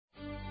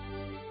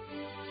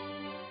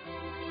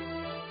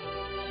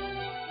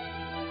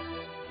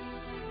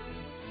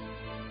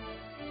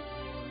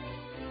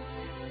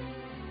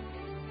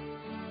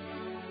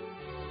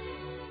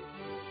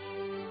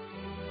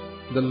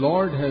The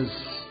Lord has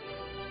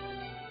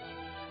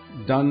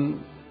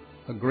done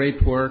a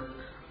great work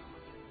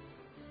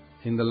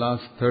in the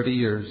last 30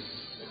 years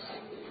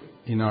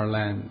in our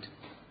land.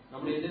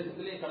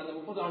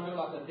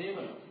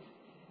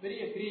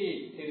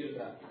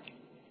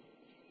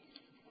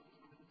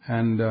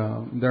 And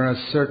there are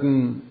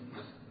certain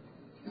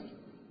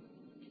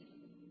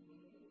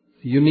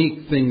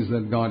unique things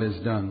that God has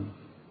done.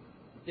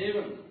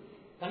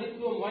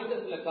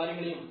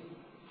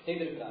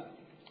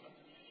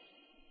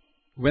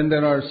 When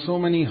there are so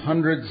many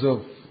hundreds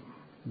of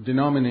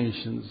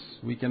denominations,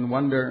 we can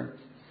wonder,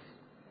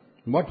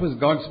 what was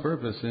God's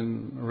purpose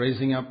in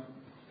raising up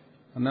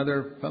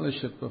another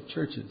fellowship of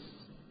churches?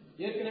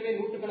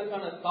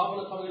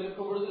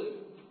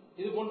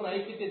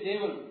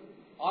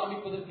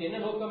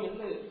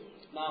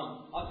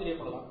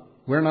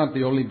 We're not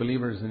the only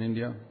believers in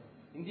India.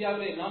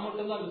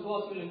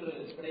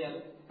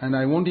 And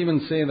I won't even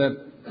say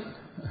that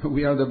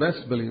we are the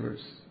best believers.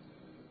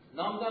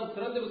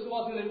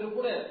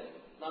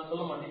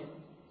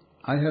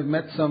 I have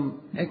met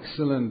some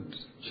excellent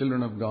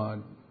children of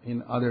God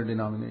in other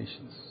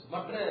denominations.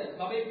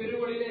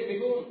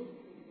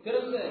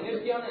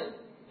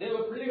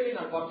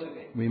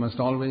 We must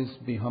always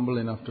be humble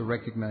enough to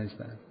recognize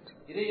that.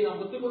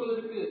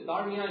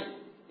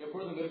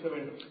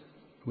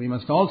 We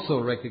must also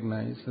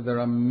recognize that there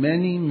are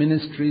many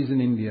ministries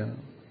in India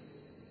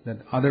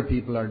that other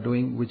people are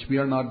doing which we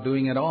are not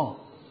doing at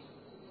all.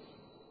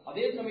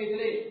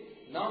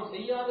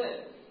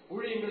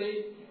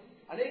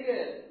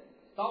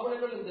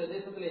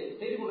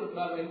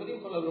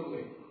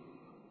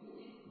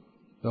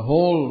 The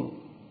whole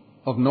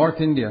of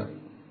North India,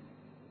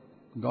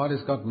 God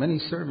has got many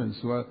servants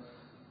who are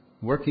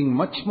working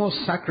much more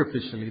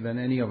sacrificially than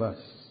any of us.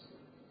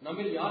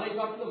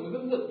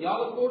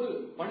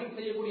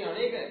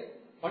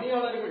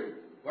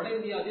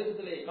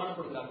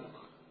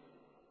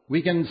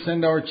 We can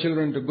send our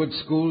children to good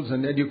schools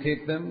and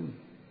educate them.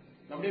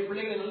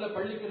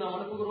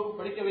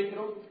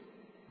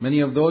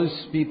 Many of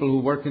those people who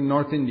work in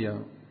North India,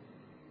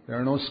 there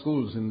are no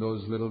schools in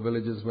those little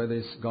villages where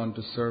they've gone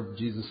to serve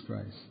Jesus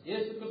Christ.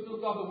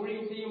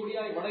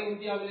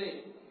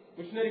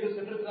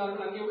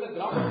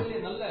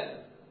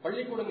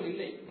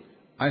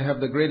 I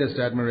have the greatest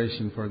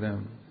admiration for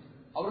them.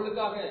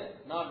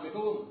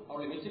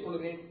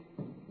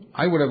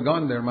 I would have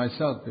gone there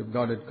myself if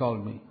God had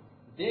called me.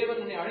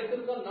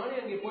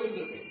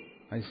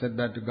 I said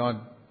that to God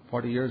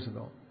 40 years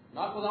ago.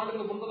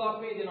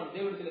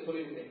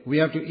 We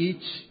have to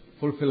each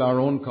fulfill our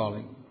own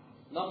calling.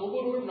 But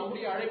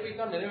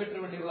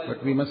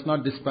we must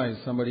not despise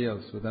somebody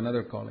else with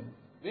another calling.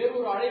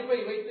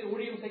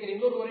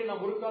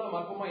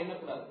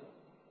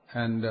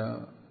 And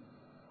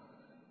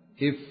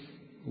if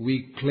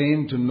we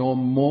claim to know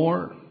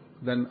more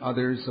than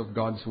others of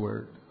God's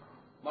Word,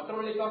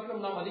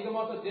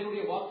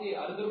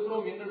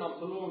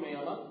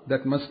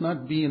 that must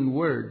not be in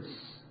words,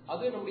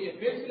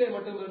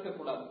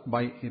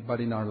 but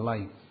in our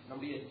life.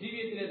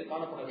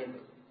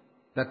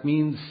 That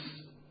means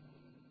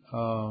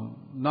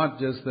not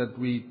just that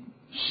we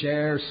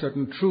share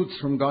certain truths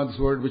from God's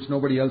Word which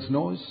nobody else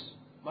knows.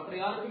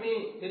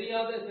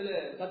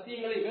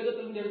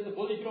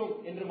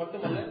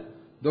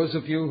 Those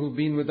of you who've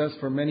been with us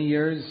for many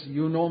years,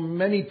 you know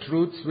many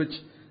truths which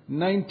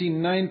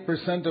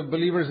 99% of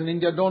believers in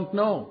India don't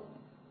know.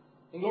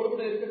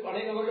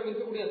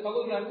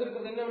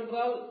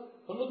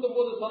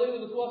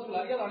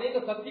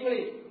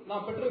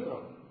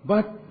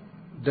 But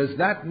does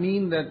that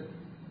mean that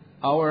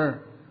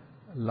our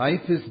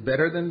life is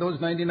better than those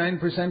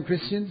 99%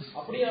 Christians?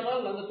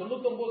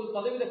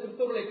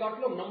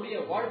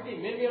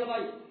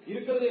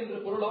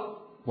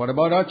 What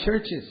about our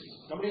churches?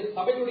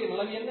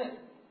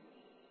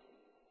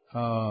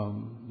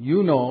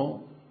 You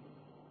know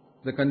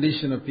the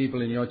condition of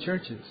people in your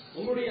churches.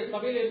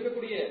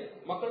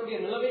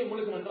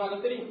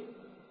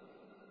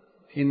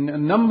 In a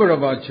number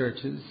of our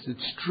churches,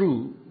 it's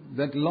true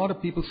that a lot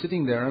of people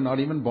sitting there are not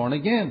even born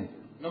again.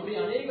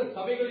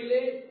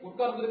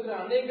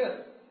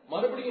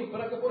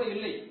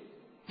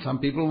 Some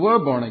people were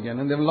born again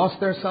and they've lost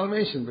their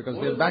salvation because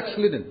they're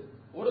backslidden.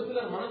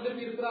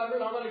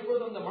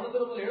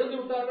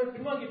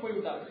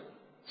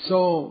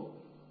 So,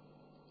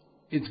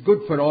 it's good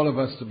for all of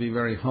us to be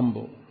very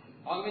humble.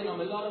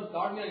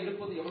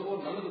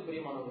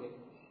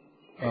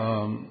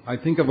 I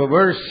think of a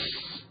verse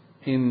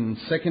in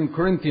 2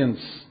 Corinthians.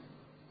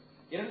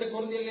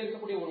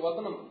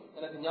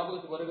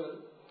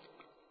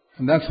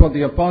 And that's what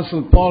the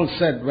Apostle Paul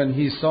said when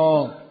he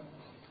saw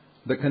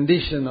the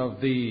condition of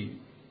the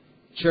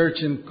church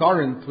in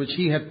Corinth, which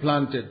he had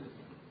planted.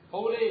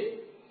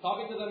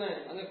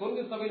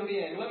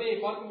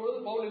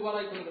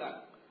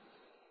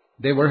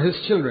 They were his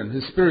children,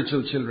 his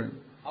spiritual children.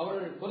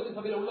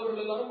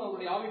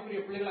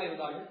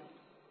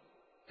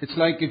 It's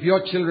like if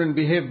your children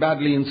behave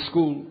badly in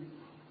school,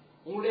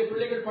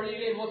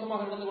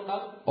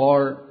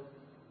 or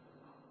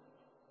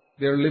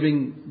they're living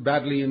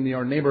badly in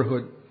your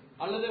neighborhood,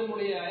 அல்லது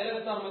உங்களுடைய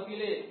அயலகத்தார்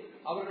மத்தியிலே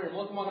அவர்கள்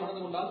மோசமாக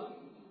நடந்து கொண்டால்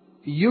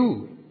you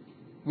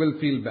will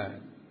feel bad.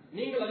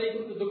 நீங்கள் அதை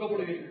குறித்து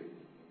துக்கப்படுவீர்கள்.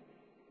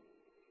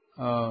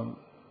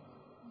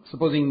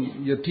 Supposing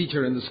your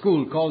teacher in the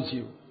school calls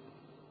you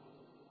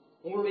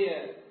உங்களுடைய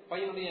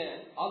பையனுடைய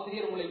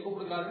ஆசிரியர் உங்களை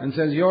கூப்பிடுகிறார் and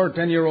says your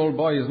 10-year-old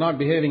boy is not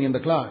behaving in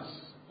the class.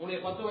 உங்களுடைய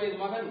 10 வயது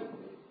மகன்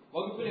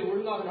வகுப்பிலே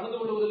ஒழுங்காக நடந்து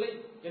கொள்வதில்லை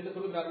என்று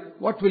சொல்கிறார்கள்.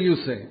 What will you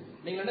say?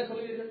 நீங்கள் என்ன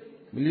சொல்வீர்கள்?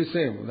 Will you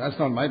say, well, that's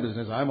not my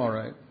business, I'm all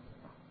right?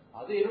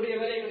 அது என்னுடைய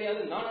வேலை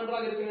கிடையாது, நான்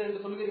நன்றாக இருக்கிறேன்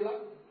என்று சொல்வீர்களா?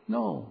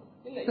 No.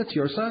 That's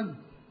your son.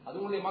 அது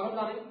உங்களுடைய மகன்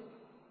தானே.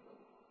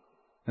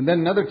 And then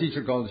another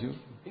teacher calls you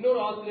இன்னொரு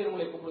ஆசிரியர்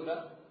உங்களை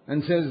கூப்பிடுகிறார் and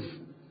says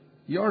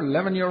your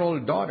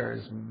 11-year-old daughter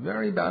is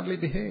very badly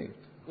behaved.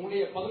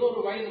 உங்களுடைய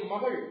 11 வயது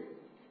மகள்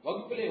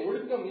வகுப்பிலே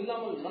ஒழுக்கம்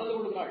இல்லாமல் நடந்து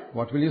கொள்கிறாள்.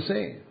 What will you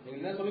say? நீங்கள்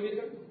என்ன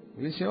சொல்வீர்கள்?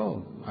 Will you say, oh,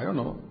 I don't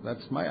know,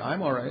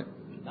 I'm all right?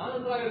 நான்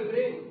நன்றாக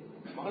இருக்கிறேன்,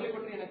 மகளை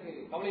பற்றி எனக்கு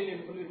கவலை இல்லை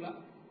என்று சொல்வீர்களா?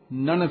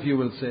 None of you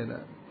will say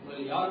that.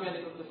 யாருமே அதை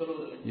குறித்து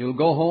சொல்வதில்லை. You'll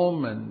go home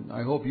and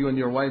I hope you and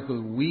your wife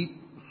will weep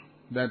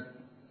that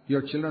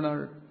your children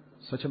are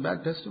such a bad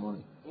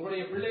testimony.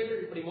 உங்களுடைய பிள்ளைகள்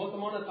இப்படி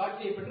மோசமான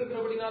சாட்சியை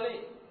பெற்றிருக்கிறபடினாலே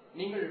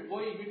நீங்கள்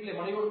போய் வீட்டிலே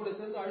மனைவியோடு கூட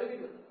சேர்ந்து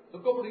அழுவீர்கள்,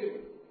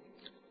 துக்கப்படுவீர்கள்.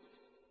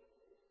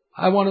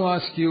 I want to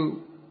ask you,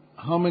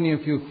 how many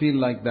of you feel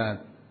like that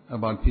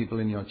about people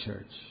in your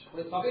church?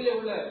 சபையிலே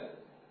உள்ள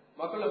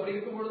மக்கள் அப்படி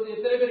இருக்கும் பொழுது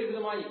எத்தனை பேர்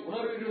விதமாய்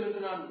உணர்வீர்கள்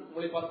என்று நான்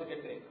உங்களை பார்த்து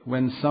கேட்கிறேன்.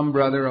 When some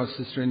brother or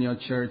sister in your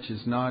church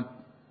is not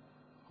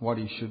what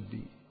he should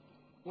be.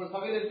 உங்கள்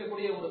சபையில்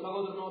இருக்கக்கூடிய ஒரு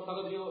சகோதரனோ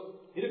சகோதரியோ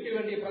இருக்க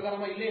வேண்டிய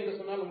பிரகாரமா இல்லை என்று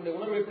சொன்னால் உங்களுடைய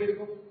உணர்வு எப்படி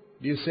இருக்கும்?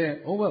 Do you say,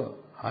 oh well,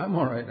 I'm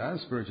all right, I'm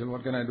spiritual,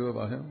 what can I do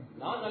about him?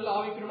 நான் நல்ல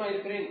ஆவிக்குரியவனா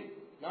இருக்கிறேன்,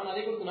 நான்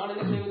அதை குறித்து நான்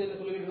என்ன செய்வது என்று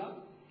சொல்வீர்களா?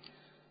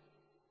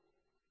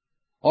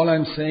 All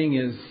I'm saying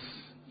is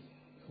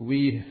we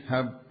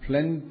have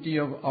plenty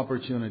of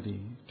opportunity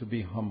to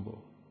be humble.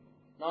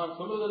 நான்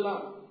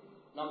சொல்வதெல்லாம்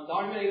நாம்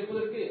தாழ்மையாக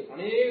இருப்பதற்கு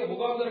अनेक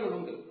முகாந்திரங்கள்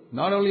உண்டு.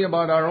 Not only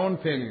about our own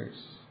failures,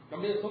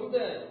 நம்முடைய சொந்த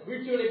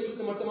வீழ்ச்சிகளை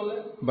குறித்து மட்டுமல்ல,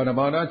 but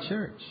about our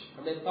church.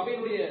 நம்முடைய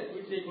சபையினுடைய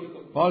வீழ்ச்சியை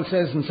குறித்தும். Paul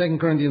says in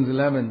 2 Corinthians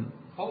 11,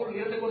 Pavul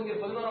 2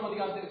 கொரிந்தியர் 11ஆம்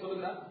அதிகாரத்தில்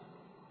சொல்கிறார்.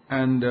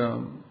 And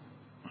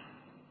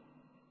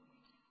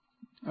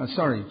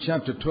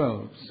chapter 12,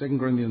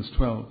 2 Corinthians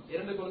 12.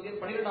 2 கொரிந்தியர்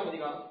 12ஆம்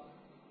அதிகாரம்.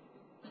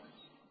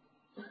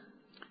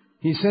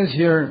 He says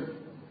here,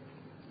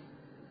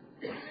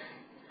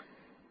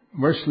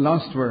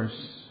 last verse,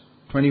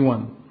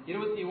 21.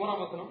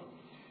 21ஆம் வசனம்.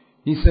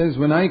 He says,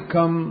 when I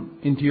come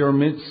into your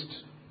midst,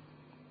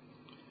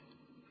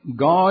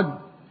 God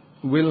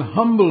will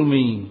humble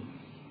me,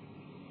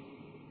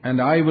 and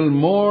I will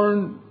mourn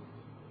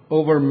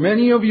over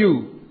many of you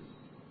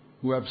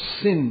who have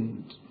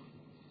sinned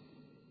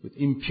with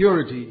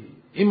impurity,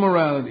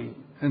 immorality,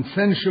 and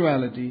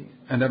sensuality,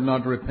 and have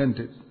not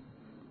repented.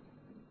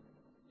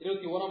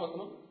 21ஆம்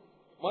வசனம்.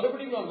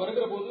 மறுபடியும் நான்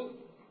வருகிற போது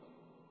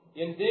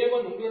என்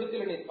தேவன்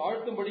உங்களிடத்தில் என்னை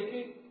தாழ்த்தும்படிக்கு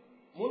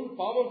முன்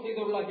பாவம்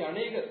செய்தவர்களாகிய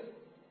அநேகர்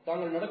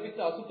தாங்கள் நடப்பித்த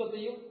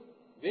அசுத்தத்தையும்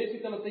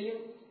வேசித்தனத்தையும்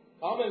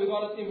காம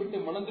விகாரத்தையும் விட்டு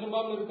மனம்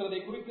திரும்பாமல் இருக்கிறதை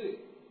குறித்து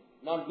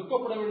நான்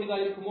துக்கப்பட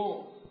வேண்டியதாக இருக்குமோ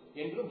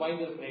என்று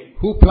பயந்திருக்கிறேன்.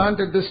 Who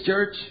planted this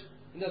church?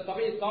 இந்த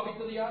சபையை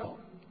ஸ்தாபித்தது யார்?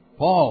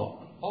 Paul.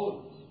 Pavul.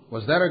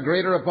 Was there a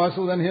greater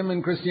apostle than him in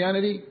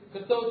Christianity?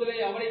 கிறிஸ்தவத்திலே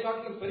அவரை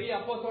காட்டிலும் பெரிய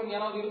அப்போஸ்தலன்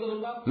யாராவது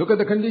இருந்ததுண்டா? Look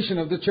at the condition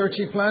of the church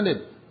he planted.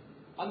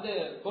 அந்த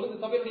கொரிந்து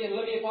சபையுடைய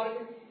நிலைமையை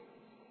பாருங்கள்.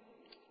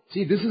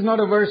 See, this is not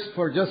a verse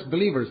for just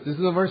believers. This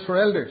is a verse for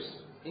elders.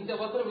 இந்த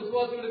வசனம்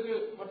விசுவாசிகளுக்கு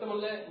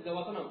மட்டுமல்ல, இந்த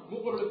வசனம்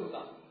மூப்பர்களுக்கு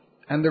தான்.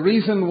 And the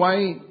reason why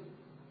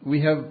we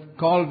have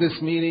called this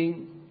meeting,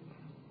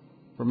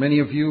 for many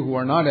of you who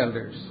are not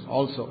elders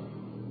also,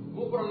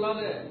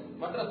 மூப்பரல்லாத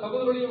மற்ற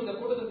சகோதரர்களையும் இந்த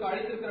கூட்டத்திற்கு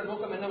அழைத்திருக்கிற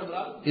நோக்கம்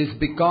என்னவென்றால், is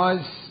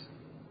because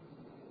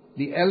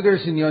the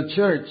elders in your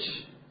church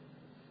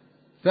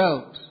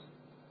felt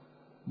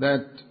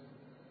that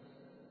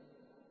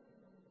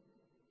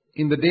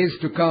in the days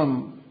to come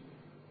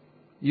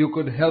you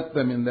could help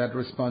them in that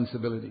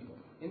responsibility.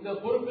 இந்த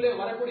பொறுப்பிலே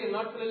வரக்கூடிய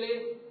நாட்களிலே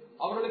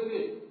அவர்களுக்கு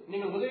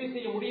நீங்கள் உதவி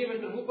செய்ய முடியும்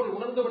என்று மூப்பர்கள்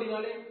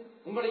உணர்ந்தபடினாலே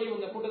உங்களையும்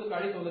இந்த கூட்டத்துக்கு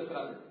அழைத்து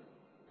வந்திருக்கிறார்கள்.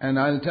 And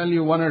I'll tell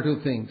you one or two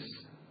things.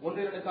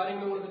 ஒன்று இரண்டு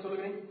காரியங்களை உங்களுக்கு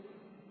சொல்கிறேன்.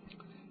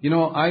 You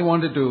know,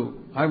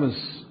 I was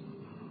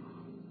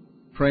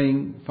praying,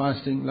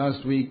 fasting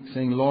last week,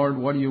 saying, Lord,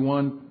 what do you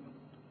want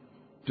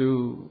to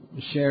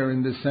share in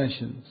these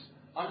sessions?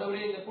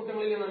 ஆண்டவரே, இந்த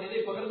கூட்டங்களிலே நான்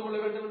எதை பகிர்ந்து கொள்ள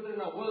வேண்டும் என்று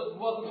நான்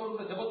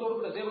உபவாசத்தோடு ஜெபத்தோடு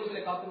கூட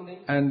தேவனிடத்திலே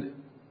காத்திருந்தேன். And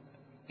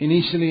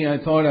initially I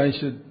thought I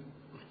should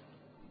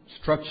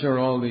structure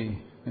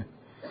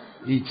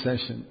each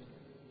session.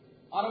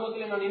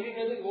 ஆரம்பத்திலே நான்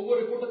எண்ணினது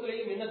ஒவ்வொரு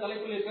கூட்டத்திலேயும் என்ன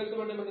தலைப்பிலே பேச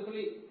வேண்டும் என்று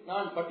சொல்லி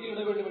நான்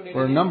பட்டியலிட வேண்டும் என்று.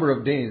 For a number of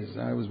days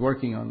I was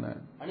working on that.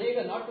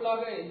 அநேக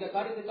நாட்களாக இந்த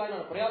காரியத்துக்காக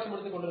நான் பிரயாசம்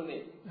எடுத்துக்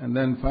கொண்டிருந்தேன். And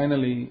then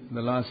finally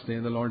the last day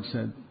the Lord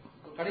said,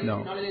 no,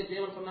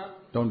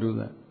 don't do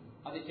that.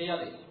 அதை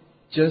செய்யாதே.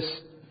 Just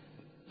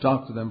talk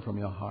to them from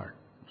your heart.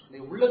 நீ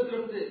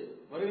உள்ளத்திலிருந்து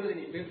வருகிறதை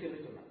நீ பேசு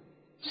என்று சொன்னார்.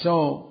 So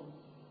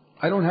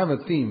I don't have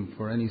a theme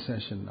for any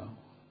session now.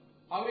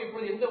 ஆகவே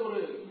இப்பொழுது எந்த ஒரு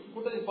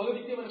கூட்டத்தின்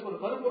பகுதிக்கும் எனக்கு ஒரு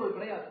கருப்பொருள்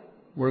கிடையாது.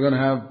 we're going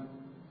to have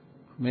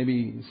maybe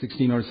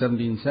 16 or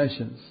 17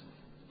 sessions.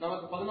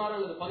 நமக்கு 16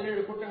 அல்லது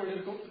 17 கூட்டங்கள்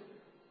இருக்கும்.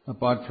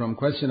 Apart from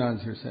question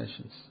answer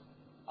sessions.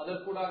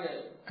 அதற்கூடாக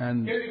And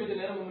கேள்வி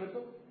பதில் நேரமும்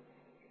இருக்கும்.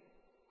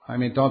 I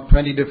may talk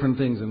 20 different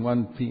things in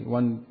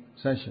one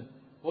session.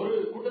 ஒரு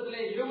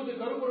கூட்டத்திலே 20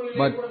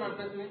 கருப்பொருள்களை கூட நான்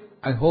பேசுவேன்.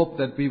 I hope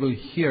that we will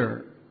hear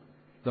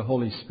the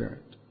Holy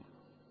Spirit.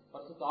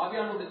 பரிசுத்த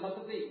ஆவியானவருடைய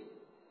சத்தத்தை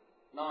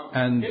நாம்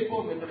And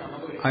கேட்போம் என்று நான்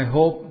நம்புகிறேன். I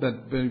hope that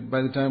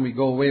by the time we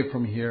go away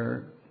from here,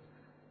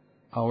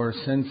 our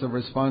sense of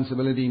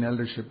responsibility in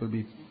eldership will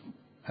be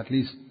at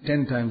least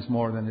 10 times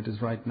more than it is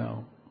right now.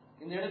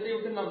 இந்த இடத்தை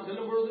விட்டு நாம்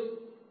செல்லும் பொழுது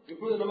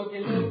இப்பொழுது நமக்கு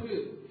எவ்வளவுக்கு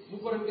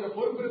மூப்பர் என்கிற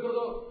பொறுப்பு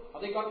இருக்கிறதோ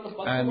அதை காட்டிலும்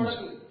 10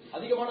 மடங்கு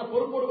அதிகமான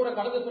பொறுப்போடு கூட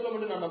கடந்து செல்லும்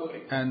என்று நான்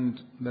நம்புகிறேன். And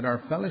that our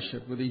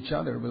fellowship with each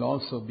other will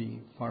also be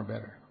far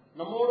better.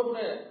 நம்மோடு கூட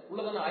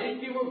உள்ளதான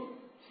ஐக்கியமும்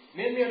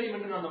மேன்மை அடையும்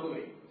என்று நான்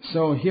நம்புகிறேன்.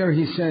 So here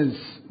he says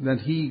that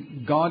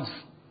God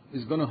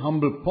is going to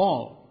humble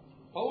Paul.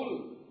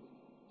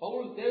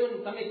 Pavul தேவன்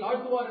தன்னை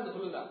தாழ்த்துவார் என்று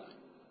சொல்கிறார்.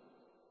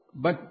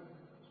 But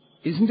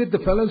isn't it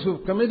the fellows who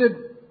have committed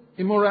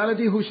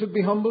immorality who should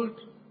be humbled?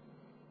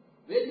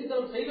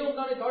 வேசித்தனம் செய்தவன்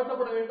தானே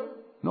தாழ்த்தப்பட வேண்டும்?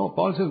 No,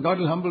 Paul says God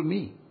will humble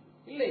me.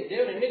 இல்லை,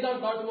 தேவன் என்னை தான்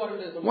தாழ்த்துவார்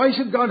என்று சொல்கிறார். Why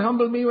should God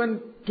humble me when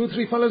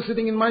 2-3 fellows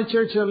sitting in my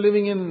church are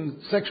living in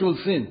sexual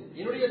sin?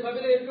 என்னுடைய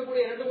சபையிலே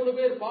இருக்கக்கூடிய 2-3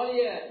 பேர்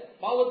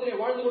பாவத்திலே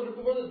வாழ்ந்து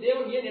கொண்டிருக்கும்போது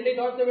தேவன் ஏன் என்னை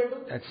தாழ்த்த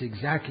வேண்டும்? That's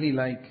exactly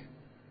like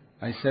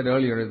I said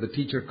earlier, if the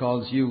teacher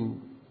calls you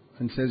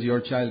and says your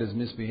child is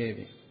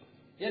misbehaving.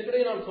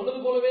 ஏற்கனவே நான் சொன்னது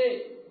போலவே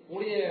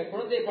உங்களுடைய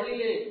குழந்தை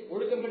பள்ளியிலே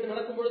ஒழுக்கம் கெட்டு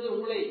நடக்கும் பொழுது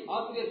உங்களை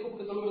ஆசிரியர்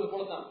கூப்பிட்டு சொல்கிறது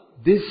போலதான்.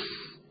 This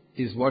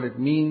is what it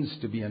means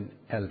to be an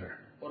elder.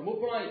 ஒரு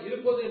மூப்பனாய்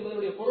இருப்பது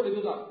என்பதனுடைய பொருள்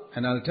இதுதான்.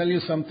 And I'll tell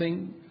you something.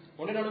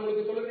 ஒன்றை நான்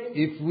உங்களுக்கு சொல்கிறேன்.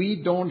 If we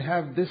don't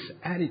have this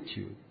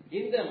attitude,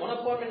 இந்த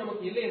மனப்பான்மை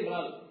நமக்கு இல்லை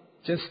என்றால்,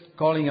 just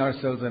calling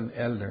ourselves an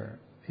elder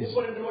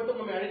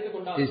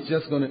is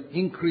just going to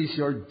increase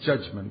your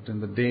judgment in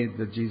the day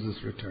that Jesus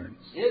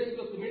returns.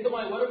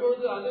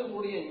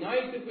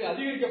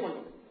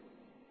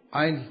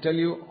 I'll tell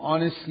you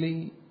honestly,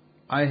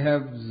 I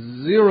have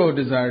zero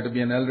desire to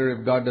be an elder if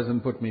God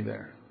doesn't put me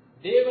there.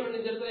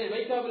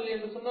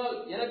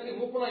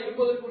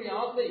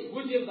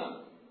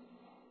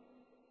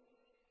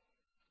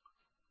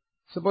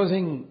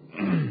 Supposing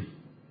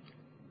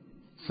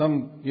some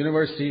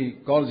university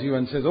calls you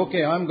and says,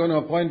 okay, I'm going to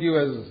appoint you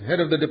as head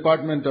of the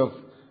department of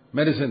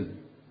medicine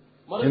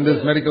in this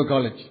medical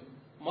college.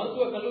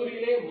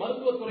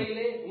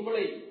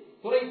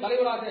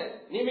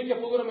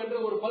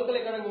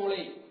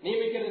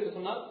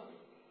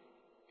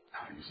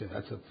 You say,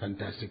 that's a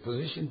fantastic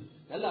position.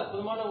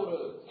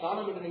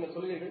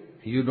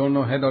 You don't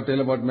know head or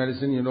tail about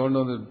medicine. You don't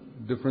know the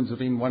difference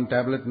between one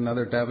tablet and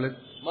another tablet.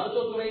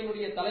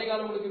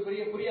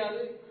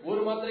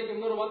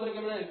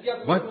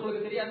 But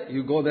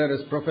you go there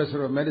as professor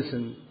of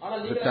medicine,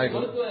 the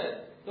title,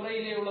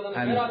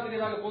 and you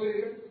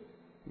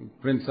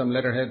print some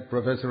letterhead,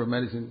 professor of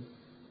medicine.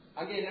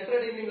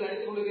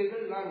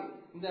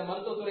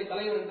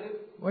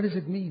 What does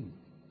it mean?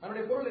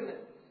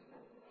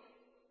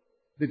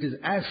 It is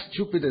as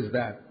stupid as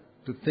that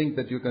to think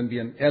that you can be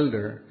an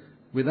elder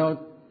without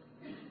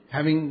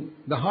having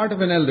the heart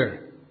of an elder.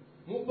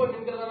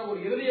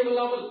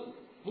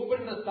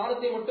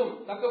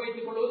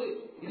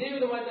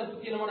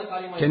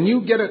 Can you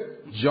get a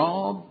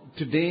job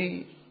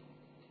today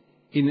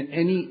in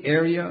any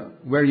area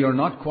where you are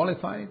not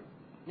qualified?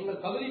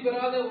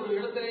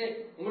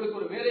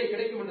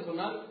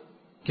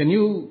 Can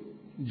you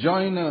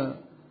join a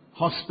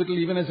hospital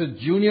even as a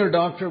junior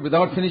doctor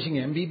without finishing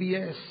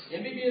MBBS?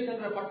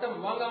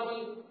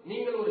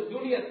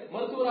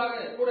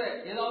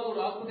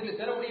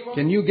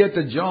 Can you get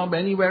a job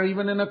anywhere,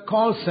 even in a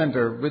call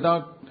center,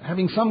 without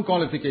having some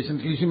qualifications?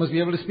 At least you must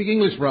be able to speak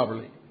English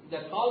properly.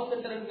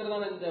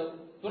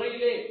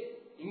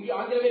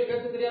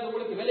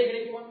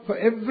 For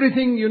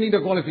everything you need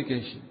a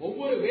qualification.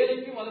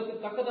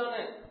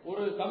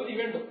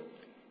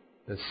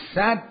 The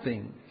sad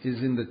thing is,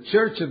 in the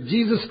Church of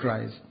Jesus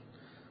Christ,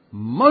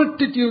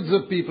 multitudes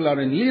of people are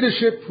in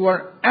leadership who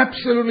are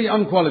absolutely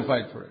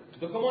unqualified for it.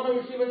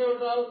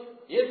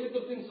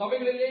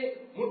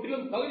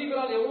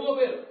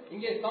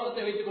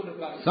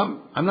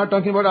 I'm not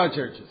talking about our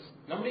churches.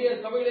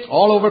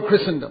 All over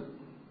Christendom.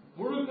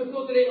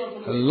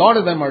 A lot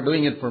of them are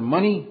doing it for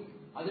money.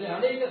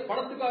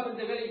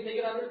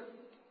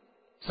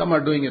 Some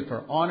are doing it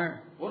for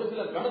honor.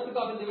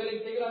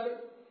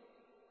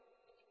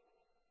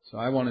 So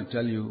I want to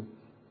tell you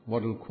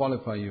what will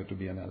qualify you to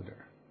be an elder.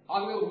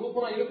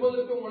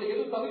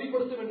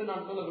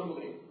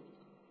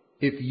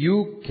 If you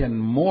can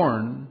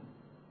mourn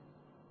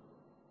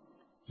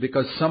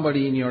because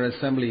somebody in your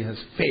assembly has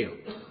failed,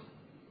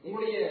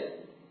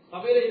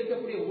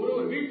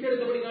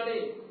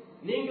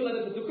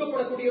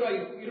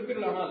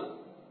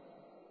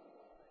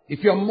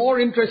 if you are more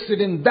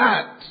interested in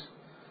that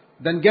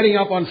than getting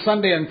up on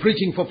Sunday and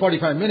preaching for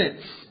 45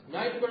 minutes,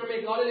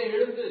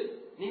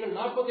 நீங்கள்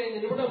 45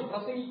 நிமிடம்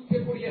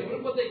பிரசங்கிக்கக்கூடிய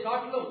விருப்பத்தை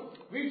காட்டிலும்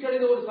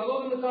வீழ்ச்சியடைந்த ஒரு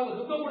சகோதரனுக்காக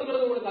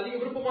துக்கப்படுகிறது உங்களுக்கு அதிக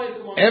விருப்பமா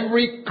இருக்குமா?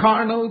 Every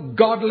carnal,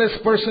 godless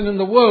person in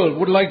the world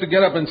would like to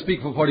get up and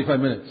speak for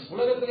 45 minutes.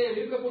 உலகத்திலே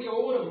இருக்கக்கூடிய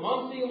ஒவ்வொரு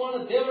மாம்சீகமான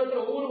தேவனற்ற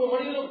ஒவ்வொரு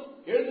மனிதனும்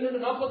எழுந்து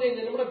நின்று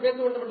 45 நிமிடம் பேச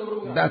வேண்டும் என்று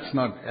விரும்புகிறார். That's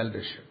not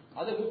eldership.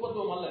 அது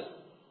முப்பத்துவம் அல்ல.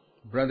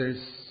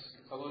 Brothers,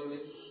 சகோதரர்களே,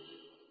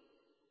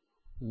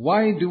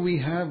 why do we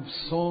have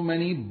so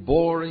many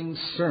boring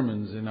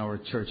sermons in our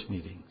church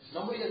meetings?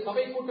 நம்முடைய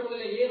சபை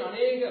கூட்டங்களிலே ஏன்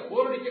अनेक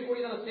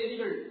போரடிக்கக்கூடியதான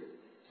செய்திகள்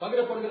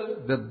பகிரப்படுகிறது?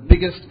 The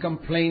biggest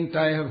complaint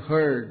I have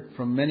heard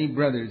from many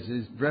brothers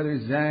is, Brother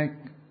Zach,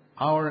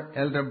 our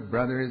elder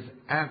brother is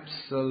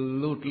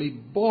absolutely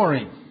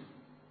boring.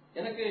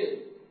 எனக்கு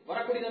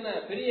வரக்கூடியதான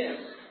பெரிய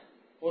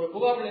ஒரு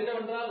புகார்கள்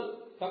என்னவென்றால்,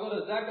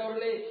 சகோதரர் ஜாக்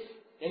அவர்களே,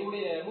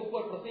 எங்களுடைய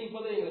மூப்பர்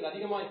பிரசங்கிப்பது எங்களுக்கு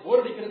அதிகமாக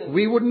போரடிக்கிறது.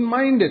 We wouldn't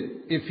mind it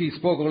if he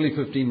spoke only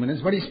 15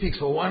 minutes, but he speaks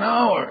for 1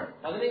 hour.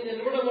 15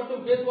 நிமிடம்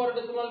மட்டும் பேசுவார்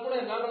என்று சொன்னால் கூட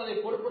நாங்கள் அதை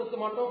பொருட்படுத்த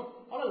மாட்டோம்.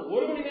 ஆனால்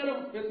 1 மணி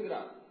நேரம்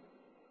பேசுகிறார்.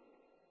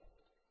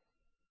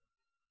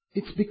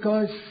 It's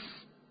because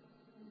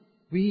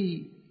we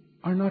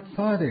are not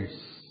fathers.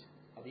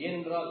 அது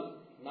ஏனென்றால்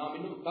நாம்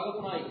இன்னும்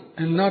தகப்பனாய்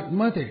and not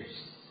mothers.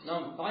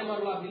 நாம்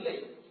தாய்மார்களாக இல்லை.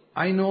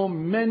 I know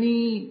many,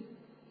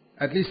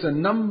 at least a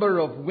number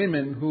of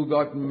women who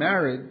got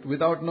married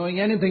without knowing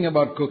anything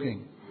about cooking.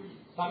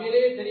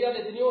 சமையலே தெரியாத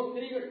எத்தனையோ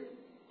ஸ்திரீகள்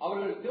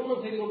அவர்கள்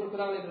திருமணம் செய்து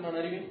கொண்டிருக்கிறார்கள் என்று நான்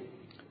அறிவேன்.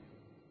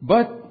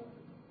 But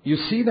you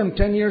see them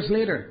 10 years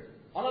later.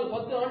 ஆனால்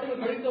 10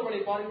 ஆண்டுகள் கழித்து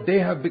அவர்களை பாருங்கள். They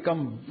have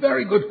become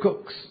very good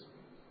cooks.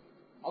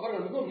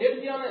 அவர்கள் மிகவும்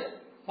நேர்த்தியான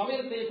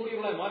சமையல்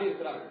செய்யக்கூடியவர்களாய் மாறி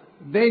இருக்கிறார்கள்.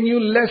 They knew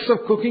less of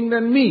cooking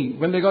than me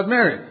when they got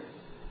married.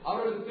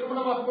 அவர்களுக்கு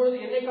திருமணமாகும் பொழுது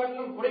என்னை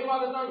காட்டிலும்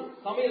குறைவாக தான்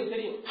சமையல்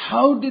தெரியும்.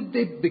 How did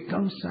they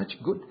become such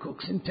good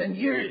cooks in 10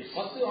 years?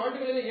 10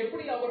 ஆண்டுகளிலே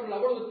எப்படி அவர்கள்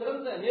அவ்வளவு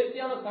சிறந்த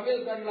நேர்த்தியான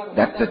சமையல்காரிகளாக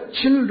That the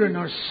children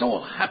are so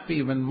happy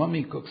when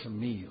mommy cooks a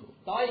meal.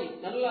 தாய்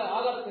நல்ல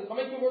ஆகாரத்தை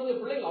சமைக்கும் பொழுது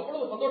பிள்ளைகள்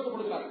அவ்வளவு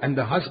சந்தோஷப்படுகிறார்கள். And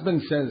the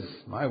husband says,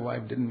 my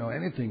wife didn't know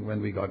anything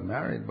when we got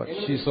married, but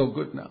she's so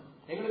good now.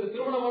 எங்களுக்கு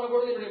திருமணமான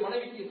பொழுது என்னுடைய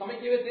மனைவிக்கு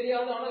சமைக்கவே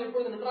தெரியாது, ஆனால்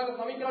இப்பொழுது நன்றாக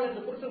சமைக்கிறாள்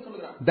என்று புருஷன்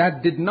சொல்கிறார். That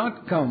did not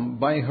come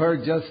by her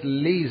just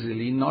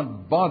lazily not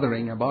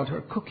bothering about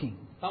her cooking.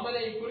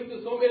 சமையலை குறித்து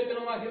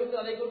சோம்பேறித்தனமாக இருந்து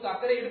அதை குறித்து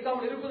அக்கறை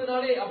எடுக்காமல்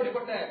இருப்பதனாலே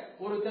அப்படிப்பட்ட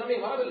ஒரு திறமை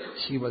வரவில்லை.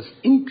 She was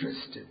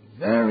interested,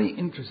 very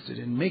interested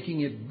in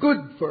making it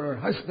good for her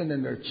husband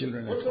and her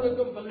children.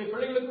 புருஷனுக்கும் தன்னுடைய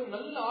பிள்ளைகளுக்கும்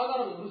நல்ல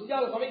ஆகாரம்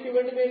ருசியாக சமைக்க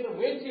வேண்டும் என்ற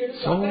முயற்சி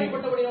எடுத்து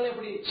அக்கறைப்பட்டபடியாலே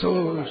அப்படி. So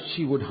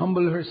she would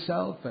humble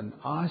herself and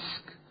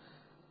ask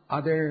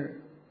other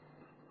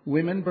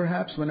women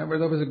perhaps whenever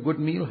there was a good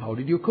meal, how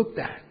did you cook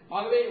that?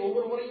 ஆகவே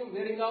ஒவ்வொரு முறையும்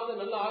வேற எங்காவது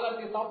நல்ல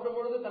ஆகாரத்தை சாப்பிடும்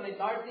பொழுது தன்னை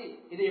தாழ்த்தி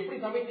இதை எப்படி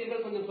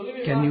சமைத்தீர்கள் கொஞ்சம்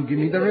சொல்லுவீர்களா? Can you give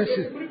me the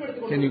recipe?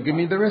 Can you give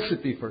me the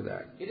recipe for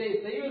that? இதை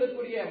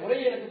செய்வதற்குரிய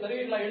முறையை எனக்கு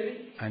தருவீர்களா எழுதி?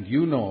 And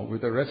you know,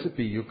 with a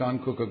recipe you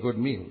can't cook a good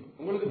meal.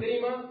 உங்களுக்கு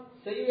தெரியுமா,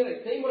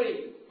 செய்முறை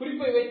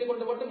குறிப்பை வைத்துக்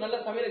கொண்டு மட்டும் நல்ல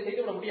சமையலை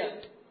செய்து விட முடியாது.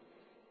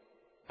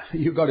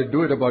 You got to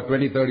do it about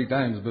 20-30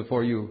 times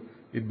before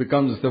it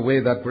becomes the way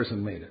that person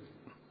made it.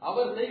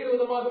 அவர் செய்கிற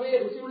விதமாகவே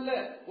ருசியுள்ள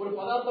ஒரு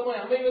பதார்த்தமாய்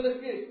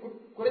அமைவதற்கு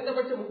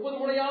குறைந்தபட்சம் 30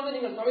 முறையாவது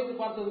நீங்கள் சமைத்து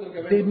பார்த்திருக்க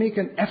வேண்டும். They make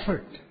an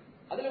effort.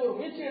 அதிலே ஒரு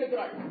முயற்சி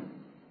எடுக்கிறாள்.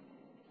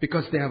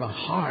 Because they have a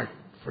heart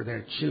for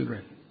their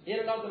children.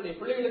 ஏனென்றால் தன்னுடைய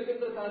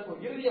பிள்ளைகளுக்கு தனக்கு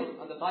ஒரு இதயம்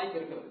அந்த தாய்க்கு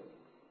இருக்கிறது.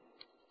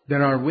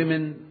 There are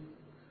women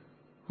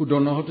who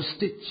don't know how to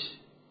stitch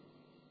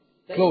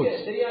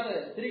clothes. தெரியாத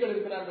ஸ்திரீகள்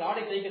இருக்கிறார்கள்,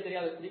 ஆடை தைக்க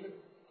தெரியாத ஸ்திரீகள்.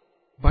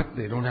 But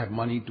they don't have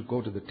money to go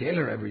to the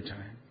tailor every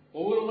time.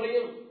 ஒவ்வொரு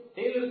முறையும்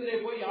டெய்லரிடத்திலே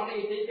போய்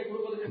ஆடையை தைக்க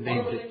கொடுப்பதற்கு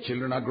பணம் இல்லை. The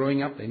children are growing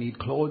up, they need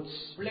clothes.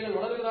 பிள்ளைகள்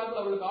வளர்கிறார்கள்,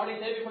 அவர்களுக்கு ஆடை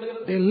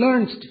தேவைப்படுகிறது. They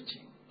learn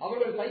stitching.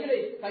 அவர்கள்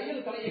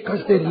தையல் கலையை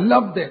because they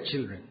love their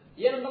children.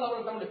 ஏனென்றால்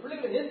அவர்கள் தங்களுடைய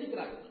பிள்ளைகளை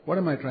நேசிக்கிறார்கள். What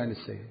am I trying to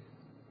say?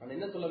 நான்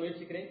என்ன சொல்ல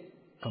முயற்சிக்கிறேன்?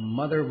 A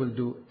mother will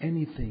do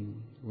anything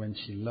when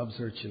she loves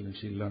her children.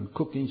 She'll learn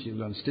cooking,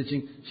 she'll learn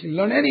stitching, she'll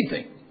learn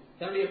anything.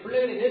 தன்னுடைய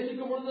பிள்ளைகளை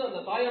நேசிக்கும் பொழுது அந்த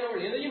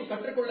தாயானவள் எதையும்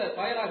கற்றுக்கொள்ள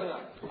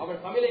தயாராகிறாள். அவள்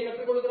சமையலை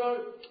கற்றுக்கொள்கிறாள்,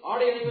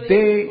 ஆடை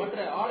அணிவதையும்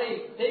மற்ற ஆடை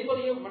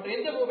தைப்பதையும் மற்ற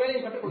எந்த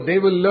வேலையும் கற்றுக்கொள்கிறாள். They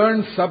will learn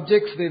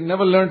subjects they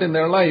never learned in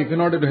their life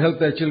in order to help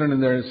their children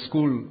in their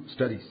school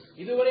studies.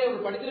 இதுவரை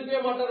அவர்கள்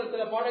படித்திருக்கவே மாட்டார்கள்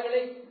சில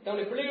பாடங்களை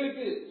தன்னுடைய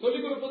பிள்ளைகளுக்கு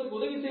சொல்லிக் கொடுப்பதற்கு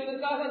உதவி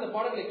செய்வதற்காக அந்த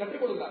பாடங்களை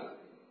கற்றுக்கொள்கிறார்கள்.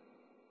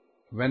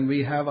 When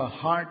we have a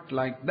heart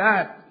like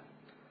that,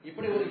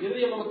 இப்படி ஒரு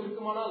இதயம் நமக்கு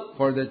இருக்குமானால்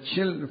for the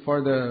children, for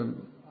the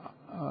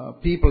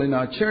people in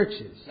our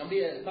churches,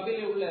 நம்முடைய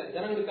சபையிலே உள்ள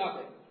ஜனங்களுக்காக,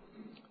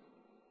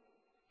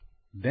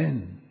 then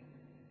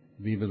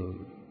we will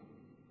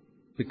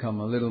become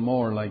a little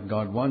more like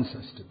God wants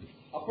us to be.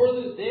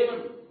 அப்பொழுது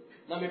தேவன்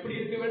நாம் எப்படி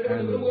இருக்க வேண்டும்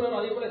என்று விரும்புகிறார்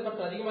அதே போல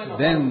சற்று அதிகமாக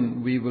நாம் then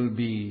we will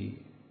be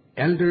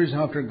elders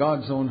after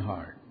God's own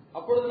heart.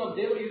 அப்பொழுது நாம்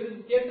தேவனுடைய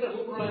இதயத்திற்கு ஏற்ற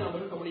மூப்பர்களாய் நாம்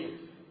இருக்க முடியும்.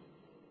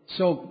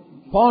 So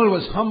Paul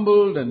was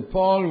humbled and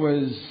Paul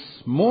was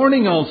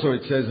mourning also,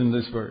 it says in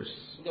this verse.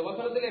 இந்த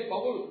வசனத்திலே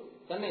பவுல்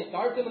தன்னை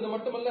தாழ்த்தினது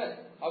மட்டுமல்ல,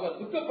 அவர்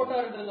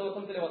துக்கப்பட்டார் என்று இந்த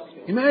வசனத்திலே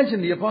வாசிக்கிறோம். Imagine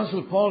the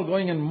apostle Paul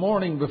going and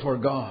mourning before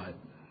God.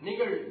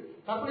 நீங்கள்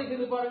கற்பனை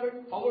செய்து பாருங்கள்,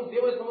 பவுல்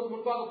தேவனுடைய சமூகத்துக்கு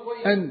முன்பாக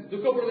போய்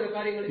துக்கப்படுகிற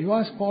காரியங்களை. You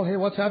ask Paul, hey,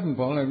 what's happened,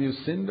 Paul? Have you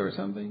sinned or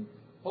something?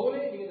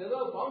 பவுலே, நீங்க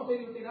ஏதாவது பாவம்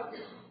செய்து விட்டீரா?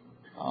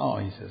 Oh,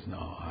 he says,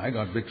 no, I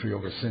got victory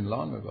over sin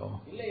long ago.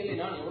 இல்லை இல்லை,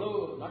 நான் எவ்வளவு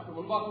நாட்கள்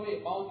முன்பாகவே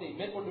பாவத்தை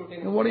மேற்கொண்டு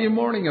விட்டேன். What are you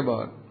mourning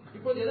about?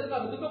 இப்போது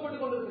எதற்காக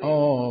துக்கப்பட்டுக் கொண்டிருக்கிறீர்கள்?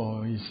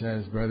 Oh, he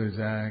says, Brother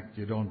Zach,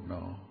 you don't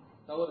know.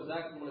 சகோதரர்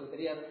ஜாக், உங்களுக்கு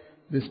தெரியாது.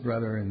 This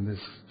brother in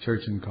this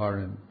church in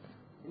Corinth.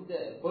 இந்த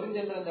கொரிந்து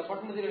என்ற இந்த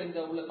பட்டணத்தில் இந்த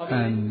உள்ள And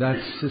சபையில் that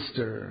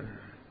sister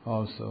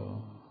also.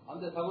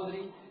 அந்த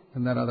சகோதரி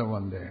And that other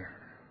one there.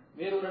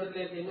 வேறொரு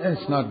இடத்துல இருக்க இன்னொரு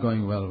It's not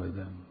going well with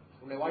them.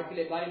 உங்களுடைய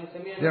வாழ்க்கையிலே காரியங்கள்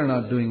செம்மையா They're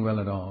not doing well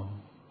at all.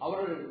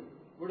 அவர்கள்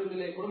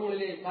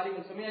குடும்பங்களிலே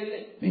காரியங்கள் செம்மையா இல்லை.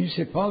 And you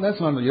say, Paul,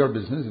 that's not your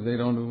business if they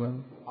don't do well.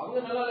 அவங்க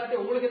நல்லா இல்லாட்டி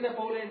உங்களுக்கு என்ன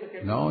பவுலே என்று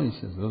கேட்டார். No, he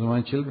says, those are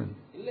my children.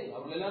 இல்லை,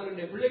 அவர்கள் எல்லாரும்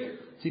என்னுடைய பிள்ளைகள்.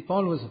 See,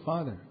 Paul was a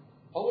father.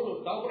 Pavul ஒரு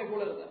தகப்பனை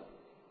போல இருந்தார்.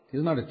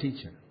 He's not a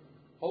teacher.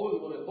 Pavul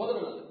ஒரு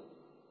போதகன் அல்ல.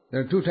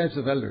 There are two types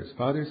of elders,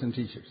 fathers and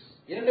teachers.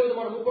 இரண்டு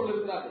விதமான மூப்பர்கள்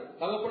இருக்கிறார்கள்.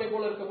 தகப்பனை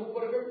போல இருக்க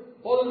மூப்பர்கள்,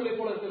 போதகர்களை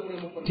போல இருக்கக்கூடிய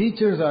மூப்பர்கள்.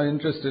 Teachers are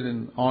interested in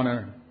honor.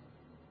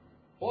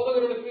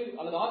 போதகர்களுக்கு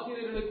அல்லது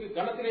ஆசிரியர்களுக்கு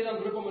கணத்திலே தான்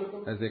விருப்பம்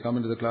இருக்கும். As they come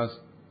into the class,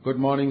 good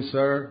morning,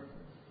 sir.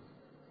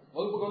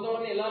 வகுப்புக்கு வந்த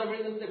உடனே எல்லாரும்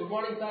எழுந்து குட்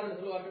மார்னிங் சார் என்று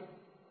சொல்வார்கள்.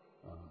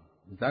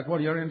 Is that what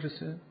you're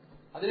interested in?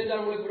 அதிலே தான்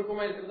உங்களுக்கு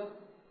விருப்பமா இருக்கிறதா?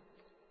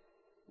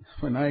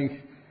 When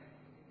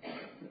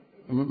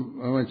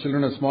my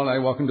children are small, I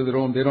walk into the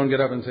room, they don't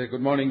get up and say,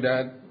 good morning,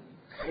 Dad.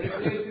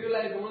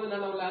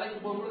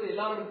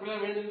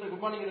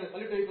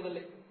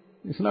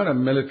 It's not a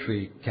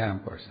military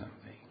camp or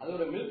something.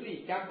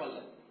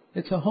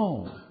 It's a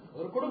home.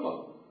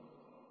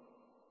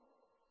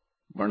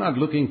 We're not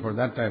looking for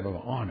that type of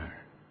honor.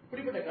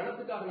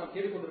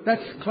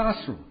 That's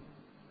classroom.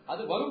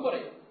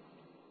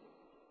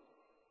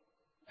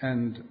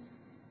 And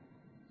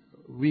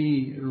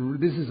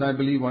this is, I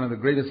believe, one of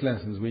the greatest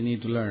lessons we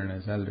need to learn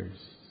as elders.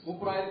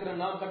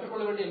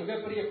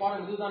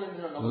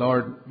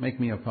 Lord, make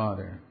me a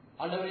father.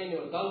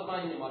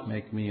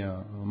 Make me a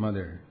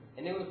mother.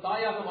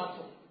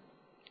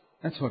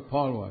 That's what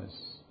Paul was.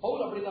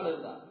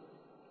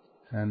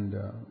 And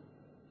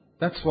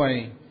that's why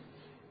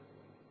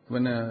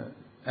when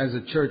as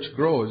a church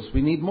grows,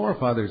 we need more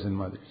fathers and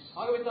mothers.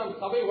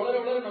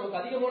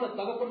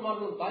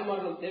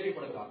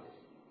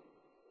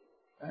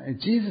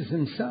 Jesus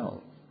himself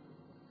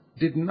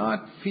did not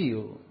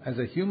feel as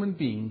a human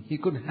being he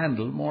could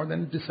handle more than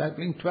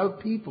discipling 12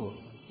 people.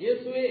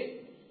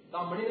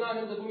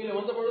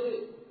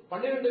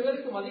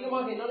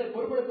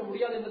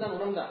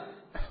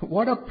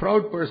 What a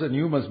proud person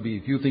you must be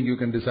if you think you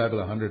can disciple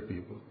 100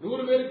 people.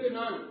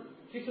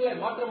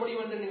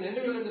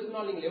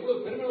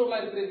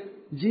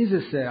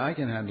 Jesus said, I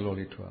can handle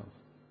only 12.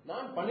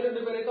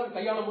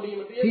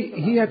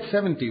 He had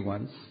 70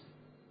 once.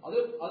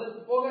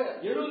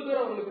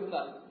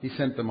 He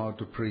sent them out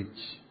to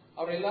preach.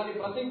 But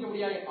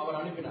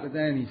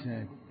then he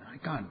said, I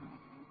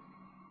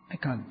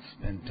can't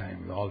spend time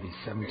with all these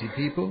 70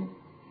 people.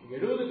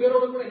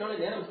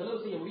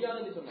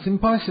 It's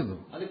impossible.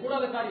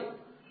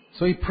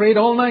 So he prayed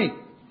all night.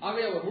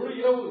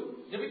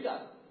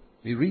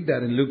 We read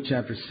that in Luke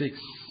chapter 6.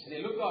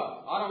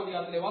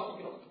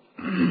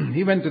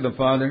 He went to the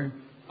Father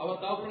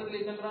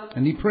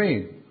and he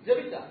prayed.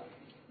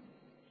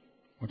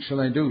 What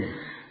shall I do?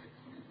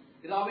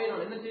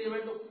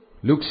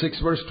 Luke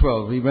 6 verse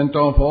 12. He went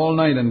off all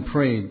night and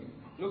prayed.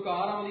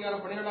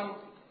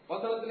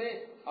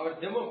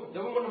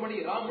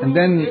 And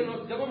then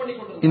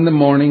in the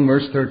morning,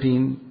 verse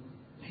 13,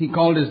 he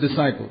called his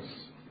disciples.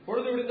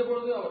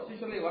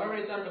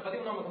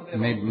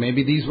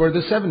 Maybe these were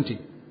the 70.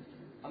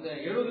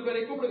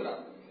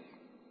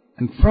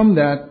 And from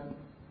that,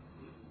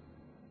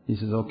 he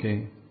says,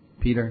 okay,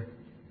 Peter,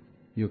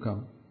 you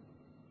come.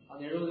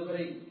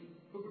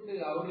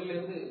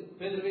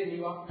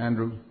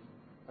 Andrew,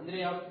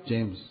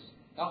 James,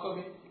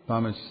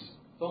 Thomas.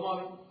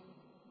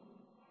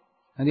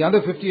 And the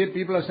other 58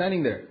 people are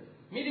standing there.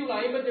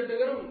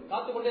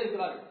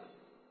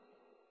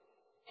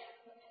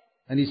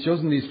 And he's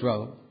chosen these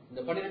 12.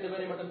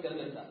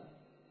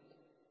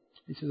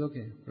 He says,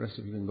 okay, the rest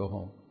of you can go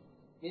home.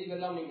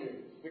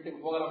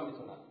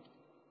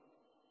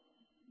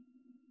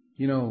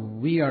 You know,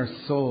 we are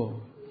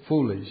so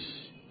foolish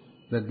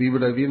that we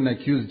would have even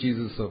accused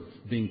Jesus of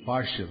being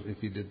partial if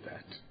he did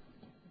that.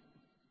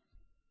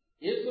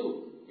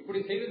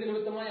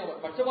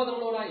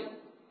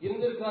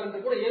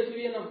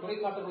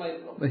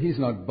 But he's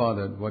not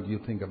bothered what you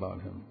think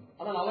about him.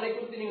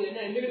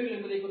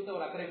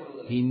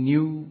 He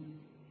knew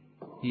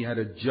he had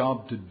a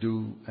job to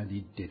do and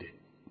he did it.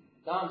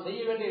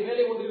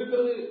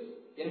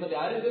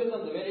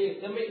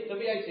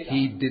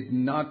 He did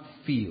not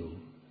feel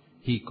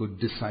he could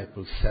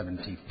disciple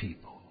 70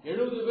 people.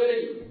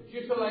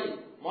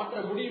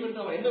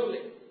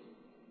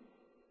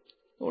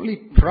 Only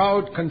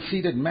proud,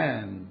 conceited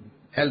man,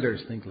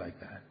 elders think like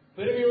that.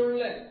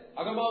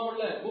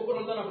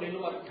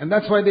 And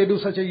that's why they do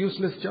such a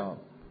useless job.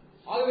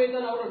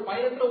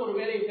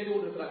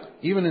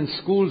 Even in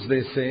schools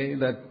they say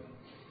that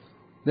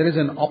there is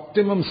an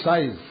optimum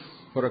size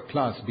for a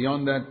class.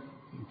 Beyond that,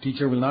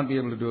 teacher will not be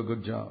able to do a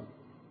good job.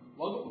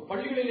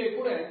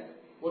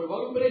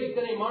 வகுப்பிலே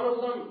இத்தனை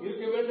மாணவர்கள் தான்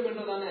இருக்க வேண்டும்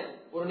என்றதான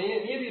ஒரு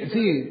நியதி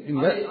இருக்கு.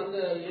 அந்த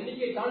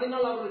எண்ணிக்கையை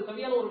தாண்டினால் அவர்கள்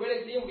சரியான ஒரு வேலை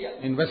செய்ய முடியாது.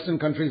 In Western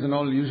countries and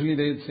all, usually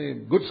they say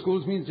good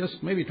schools means just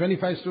maybe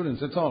 25 students.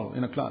 That's all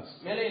in a class.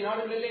 மேலை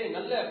நாடுகளிலே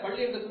நல்ல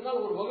பள்ளி என்று சொன்னால்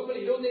ஒரு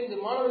வகுப்பில்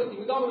 25 மாணவர்களுக்கு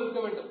மிகாமல்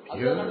இருக்க வேண்டும்.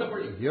 அதுதான் நல்ல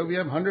பள்ளி. Here we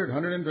have 100,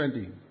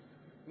 120.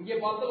 இங்கே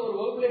பார்த்தால் ஒரு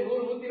வகுப்பிலே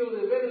 100,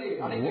 120 பேர்களை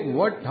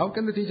அடைக்க. How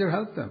can the teacher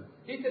help them?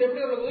 Teacher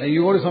எப்படி அவர்கள்?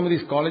 You go to some of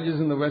these colleges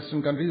in the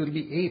Western countries, it will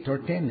be 8 or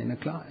 10 in a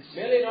class.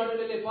 மேலை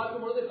நாடுகளிலே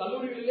பார்க்கும்போது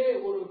கல்லூரிகளிலே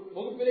ஒரு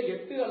வகுப்பிலே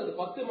 8 அல்லது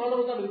 10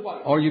 மாணவர்கள் தான்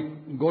இருப்பார்கள். Or you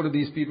go to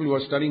these people who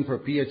are studying for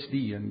PhD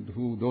and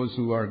those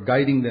who are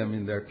guiding them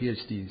in their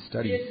PhD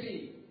studies. PhD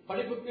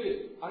படிப்புக்கு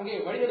அங்கே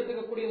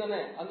வழிநடத்தக்கூடியதான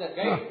அந்த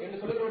கைட் என்று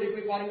சொல்லுகிறவரை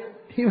எப்படி பாருங்க.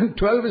 Even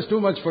 12 is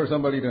too much for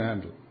somebody to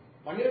handle.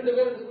 12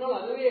 பேர் என்று சொன்னால்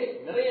அதுவே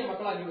நிறைய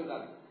மக்களாகி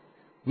விடுகிறார்கள்.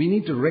 We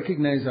need to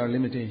recognize our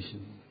limitation.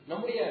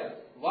 நம்முடைய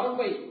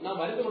வரம்பை நாம்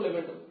அறிந்து கொள்ள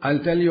வேண்டும்.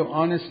 I'll tell you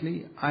honestly,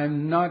 I'm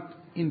not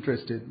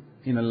interested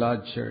in a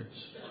large church.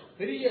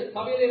 பெரிய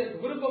சபையிலே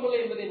விருப்பமில்லை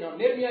என்பதை நான்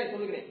நேர்மையாய்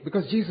சொல்கிறேன்.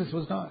 Because Jesus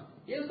was not.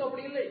 இயேசு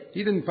அப்படி இல்லை.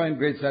 He didn't find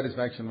great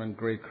satisfaction when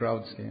great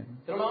crowds came.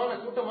 திரளான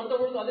கூட்டம்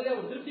வந்தபொழுது அதிலே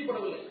அவர்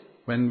திருப்திப்படவில்லை.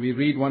 When we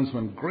read once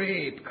when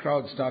great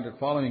crowds started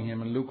following him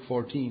in Luke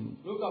 14.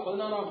 லூக்கா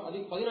 14ஆம்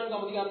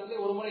அதிகாரத்திலே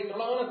ஒரு முறை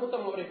திரளான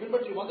கூட்டம் அவரை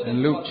பின்பற்றி வந்தது. In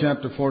Luke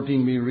chapter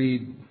 14 we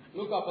read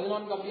லூக்கா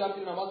 14ஆம்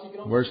அதிகாரத்தில் நாம்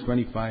வாசிக்கிறோம். Verse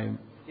 25.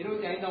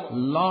 25ஆம்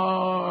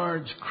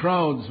Large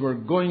crowds were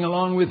going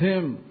along with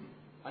him.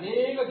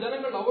 அநேக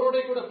ஜனங்கள் அவரோட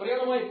கூட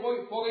பிரயாணமாய்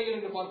போகையில்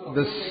என்று பார்க்கிறோம்.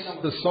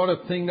 The sort of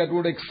thing that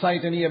would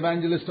excite any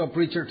evangelist or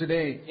preacher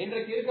today.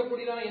 இன்றைக்கு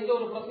இருக்கக்கூடியதான எந்த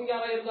ஒரு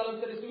பிரசங்கியாராக இருந்தாலும்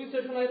சரி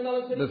சுவிசேஷகனாக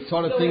இருந்தாலும் சரி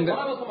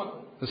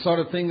The sort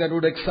of thing that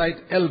would excite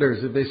elders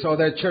if they saw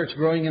their church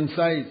growing in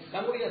size.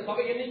 நம்முடைய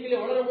சபை எண்ணிக்கையிலே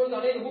வளரும்போது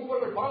அநேக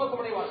மூப்பர்கள்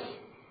பரவசமடைவார்கள்.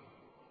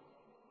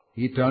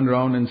 He turned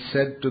around and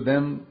said to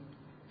them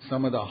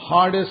some of the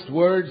hardest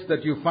words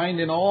that you find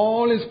in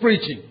all his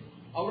preaching.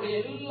 அவருடைய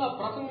எல்லா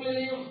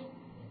பிரசங்கங்களிலேயும்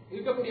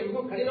இருக்கக்கூடிய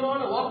மிக கடினமான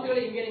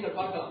வார்த்தைகளை இங்கே நீங்கள்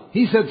பார்க்கலாம்.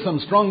 He said some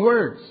strong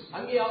words.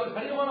 அங்கே அவர்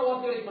கடினமான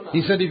வார்த்தைகளை சொன்னார்.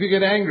 He said if you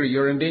get angry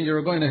you're in danger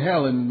of going to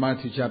hell in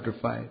Matthew chapter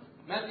 5.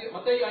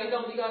 மத்தேயு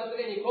 5ஆம்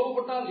அதிகாரத்திலே நீ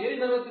கோபப்பட்டால் எரி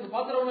நரகத்துக்கு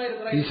பாத்திரமாய்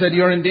இருக்கிறாய். He said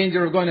you're in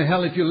danger of going to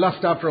hell if you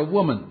lust after a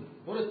woman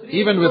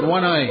even with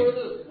one eye.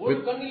 ஒரு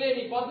கண்ணிலே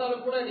நீ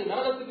பார்த்தாலும் கூட நீ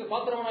நரகத்துக்கு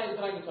பாத்திரமாய்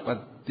இருக்கிறாய் என்று சொன்னார். But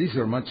these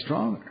are much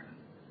stronger.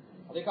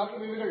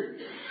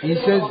 He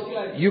says,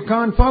 you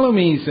can't follow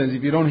me, he says,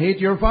 if you don't hate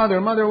your father,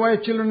 mother, wife,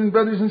 children, and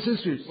brothers and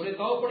sisters.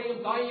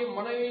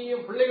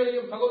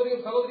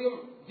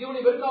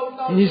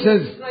 And he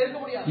says,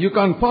 you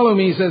can't follow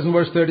me, he says in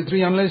verse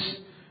 33, unless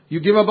you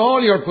give up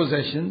all your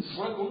possessions.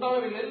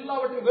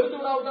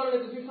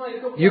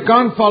 You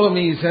can't follow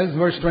me, he says,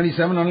 verse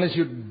 27, unless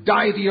you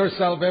die to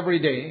yourself every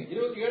day.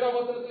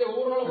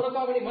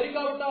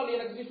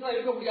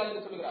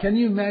 Can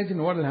you imagine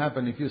what will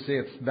happen if you say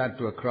that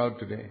to a crowd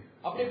today?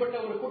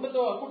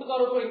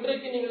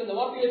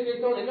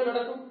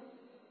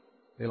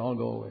 They'll all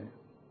go away.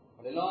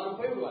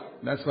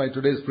 That's why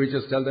today's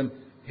preachers tell them,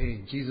 hey,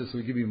 Jesus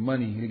will give you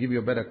money, he'll give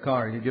you a better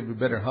car, he'll give you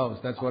a better house.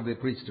 That's what they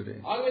preach today.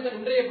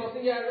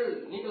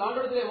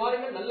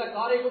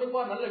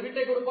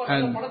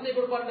 And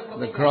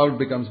the crowd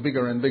becomes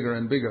bigger and bigger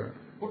and bigger.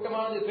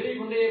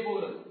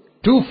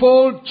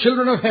 Twofold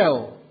children of hell.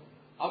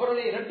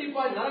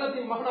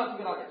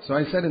 So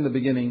I said in the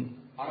beginning,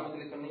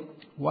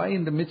 why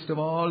in the midst of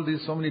all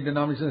these so many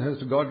denominations has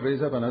God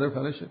raised up another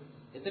fellowship?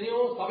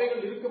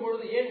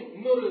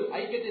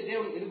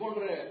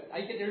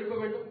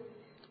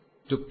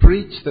 To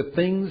preach the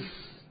things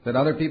that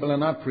other people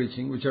are not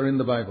preaching, which are in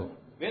the Bible.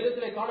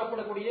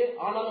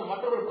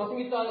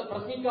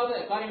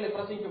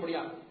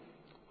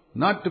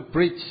 Not to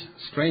preach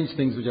strange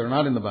things which are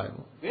not in the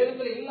Bible.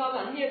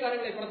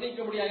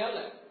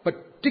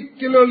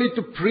 Particularly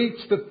to preach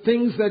the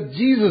things that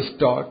Jesus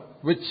taught,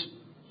 which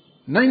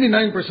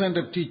 99%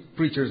 of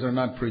preachers are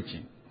not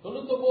preaching.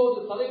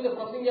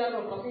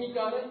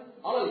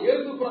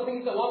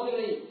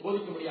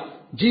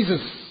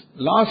 Jesus'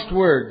 last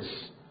words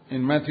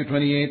in Matthew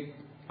 28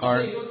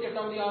 are,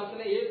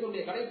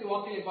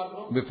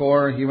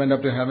 before he went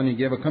up to heaven, he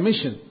gave a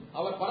commission.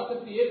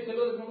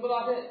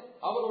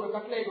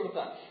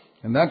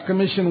 And that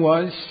commission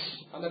was,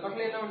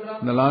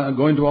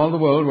 go into all the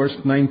world, verse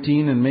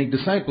 19, and make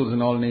disciples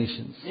in all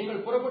nations.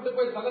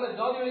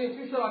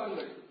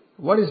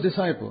 What is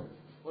disciple?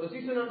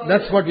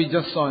 That's what we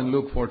just saw in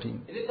Luke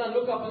 14.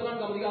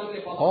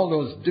 All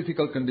those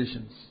difficult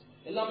conditions.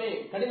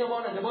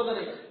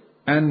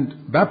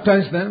 And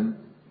baptize them.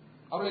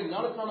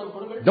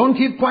 Don't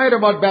keep quiet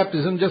about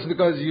baptism just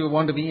because you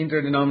want to be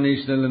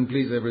interdenominational and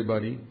please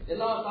everybody.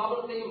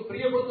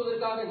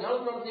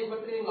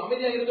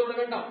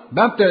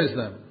 Baptize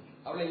them.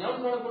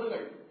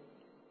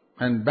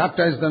 And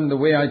baptize them the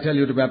way I tell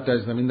you to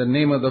baptize them, in the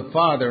name of the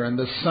Father and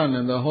the Son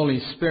and the Holy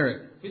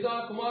Spirit.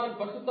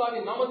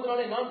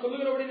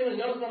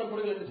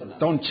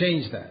 Don't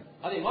change that.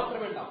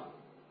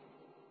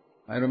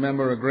 I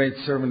remember a great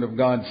servant of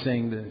God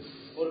saying this.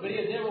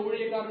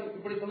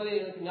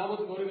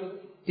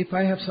 If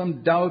I have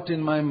some doubt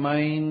in my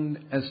mind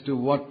as to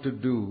what to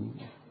do,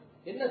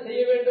 என்ன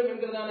செய்ய வேண்டும்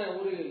என்கிறதான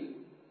ஒரு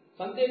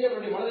சந்தேகம்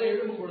என்னுடைய மனதில்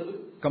எழும்பும் பொழுது,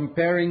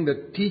 comparing the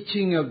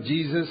teaching of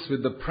Jesus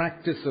with the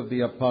practice of the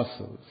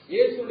apostles.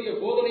 இயேசுவுடைய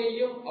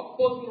போதனையையும்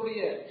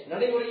அப்போஸ்தலருடைய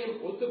நடைமுறையையும்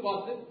ஒத்து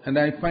பார்த்து, And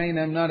I find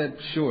I'm not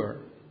sure.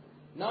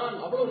 நான்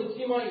அவ்வளவு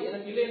நிச்சயமாய்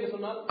எனக்கு இல்லை என்று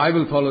சொன்னால், I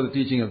will follow the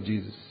teaching of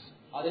Jesus.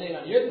 அதனை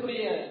நான்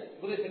இயேசுவுடைய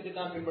உபதேசத்தை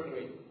தான்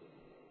பின்பற்றுவேன்.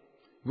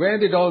 Where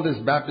did all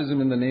this baptism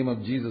in the name of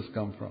Jesus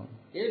come from?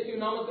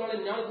 இயேசு நாமத்தினாலே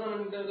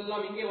ஞானஸ்நானம்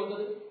என்றதெல்லாம் எங்கே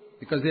வந்தது?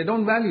 Because they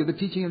don't value the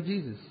teaching of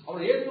Jesus.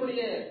 அவர்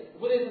இயேசுவுடைய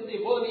உபதேசத்தை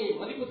போதனையை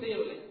மதிப்பு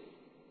செய்யவில்லை.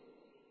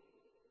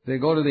 They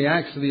go to the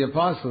Acts of the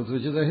Apostles,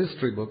 which is a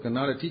history book and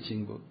not a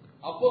teaching book.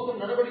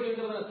 அப்போஸ்தலர்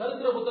நடவடிக்கைகள்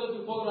சரித்திர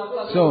புத்தகத்துக்கு போகிறார்கள்,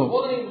 அது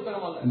போதனையின்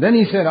புத்தகம் அல்ல. Then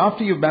he said,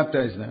 after you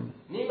baptize them,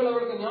 நீங்கள்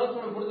அவர்களுக்கு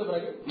ஞானஸ்நானம் கொடுத்த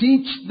பிறகு,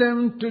 teach them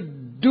to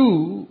do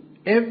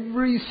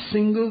every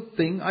single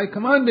thing I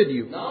commanded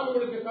you. நான்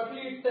உங்களுக்கு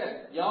கட்டளையிட்ட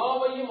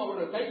யாவையும்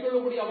அவர்கள்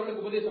கைக்கொள்ளும்படி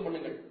அவர்களுக்கு உபதேசம்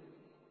பண்ணுங்கள்.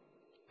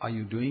 Are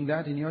you doing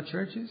that in your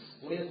churches?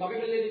 உங்களுடைய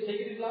சபைகளில் இதை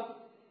செய்கிறீர்களா?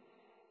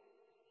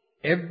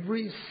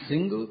 Every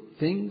single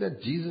thing that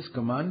Jesus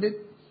commanded?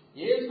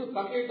 இயேசு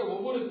கட்டளையிட்ட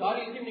ஒவ்வொரு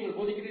காரியத்தையும் நீங்கள்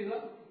போதிக்கிறீர்களா?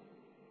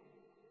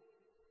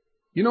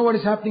 You know what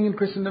is happening in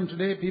Christendom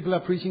today? People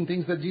are preaching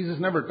things that Jesus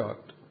never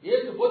taught.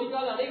 இயேசு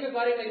போதிக்காத अनेक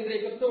காரியங்களை இன்றைய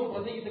கிறிஸ்தவம்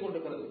பிரசங்கித்துக்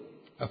கொண்டிருக்கிறது.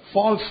 A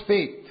false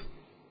faith.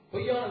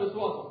 பொய்யான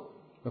விசுவாசம்.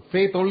 A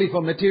faith only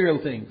for material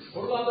things.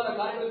 பொருளாதார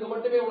காரியங்களுக்கு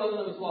மட்டுமே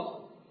உள்ளதான விசுவாசம்.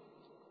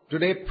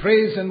 Today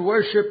praise and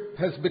worship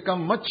has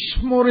become much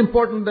more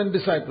important than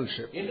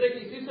discipleship.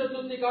 இன்றைக்கு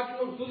சீஷத்துவத்தை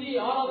காட்டிலும் துதி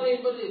ஆராதனை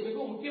என்பது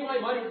மிகவும்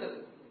முக்கியமாய் மாறிவிட்டது.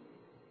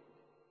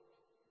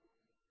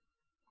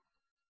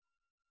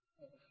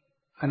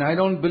 And I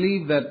don't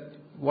believe that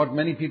what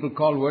many people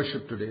call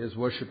worship today is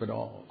worship at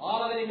all.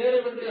 ஆராதனை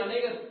நேரம் என்று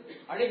अनेகர்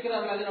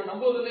அழைக்கிறார்கள், அதை நான்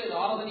நம்புவதில்லை. அது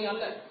ஆராதனை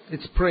அல்ல.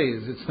 It's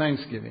praise, it's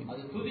thanksgiving.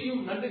 அது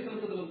துதியும் நன்றி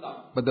செலுத்துதலும் தான்.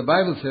 But the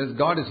Bible says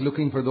God is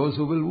looking for those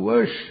who will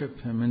worship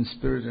Him in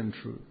spirit and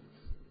truth.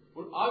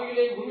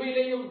 ஆவியிலேயும்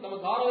உண்மையிலேயும்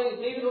நமக்கு ஆராதனை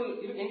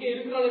செய்கிறவர்கள் எங்கே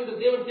இருக்கிறார்கள் என்று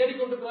தேவன்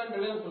தேடிக்கொண்டிருக்கிறார் என்று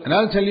வேதம் சொல்லுகிறது. And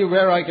I'll tell you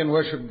where I can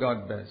worship God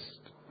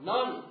best.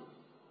 நான்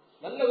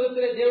நல்ல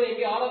விதத்திலே தேவனை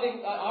எங்கே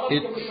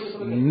ஆராதிக்க முடியும் என்று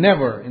சொல்லுகிறேன். It's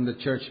never in the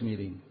church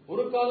meeting.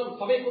 ஒரு காலம்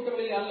சபை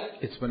கூட்டங்களிலே அல்ல.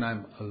 It's when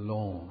I'm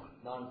alone.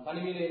 நான்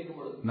தனிமையிலே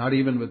இருக்கும்போது. Not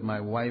even with my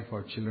wife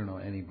or children or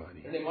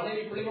anybody. என்னுடைய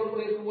மனைவி பிள்ளைகளோடு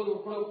கூட இருக்கும்போது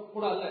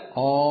கூட அல்ல.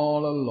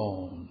 All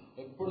alone.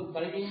 எப்பொழுதும்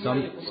தனிமையிலே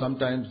இருக்கும்.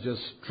 Sometimes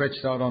just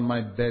stretched out on my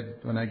bed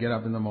when I get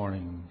up in the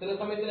morning. சில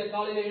சமயத்திலே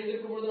காலையிலே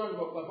எழுந்திருக்கும் பொழுது நான்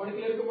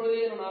படுக்கையில் இருக்கும்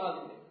பொழுதே நான்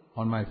ஆராதிப்பேன்.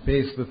 On my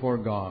face before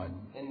God.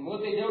 என்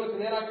முகத்தை தேவனுக்கு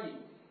நேராக்கி.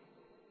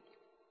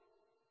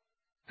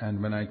 And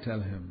when I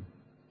tell Him,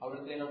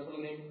 அவரிடத்திலே நான்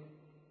சொல்லுவேன்,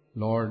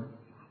 Lord,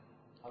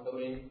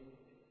 ஆண்டவரே,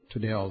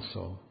 today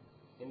also,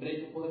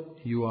 இன்றைக்கு கூட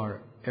You are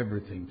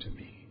everything to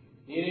me.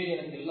 நீரே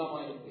எனக்கு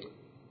எல்லாமாய் இருக்கிறீர்.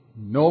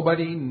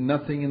 Nobody,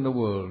 nothing in the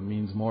world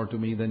means more to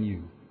me than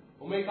You.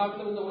 உம்மை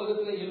காட்டிலும் இந்த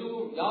உலகத்திலே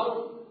எதுவும்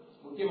யாரும்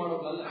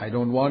முக்கியமானவர்கள் அல்ல. I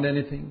don't want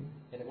anything.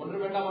 எனக்கு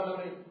ஒன்று வேண்டாம்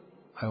ஆண்டவரே.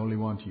 I only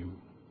want You.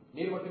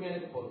 நீர் மட்டுமே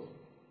எனக்கு போதும்.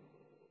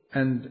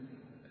 And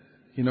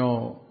you know,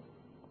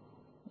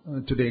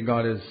 today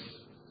God has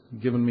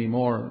given me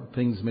more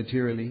things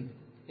materially.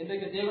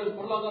 இன்றைக்கு தேவன்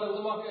பொருளாதார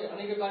விதமாக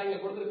अनेक காரியங்களை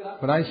கொடுத்திருக்கிறார்.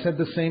 But I said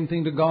the same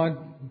thing to God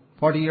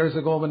 40 years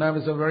ago when I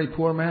was a very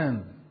poor man.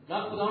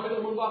 40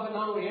 ஆண்டுகள் முன்பாக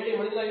நான் ஒரு ஏழை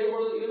மனிதனாக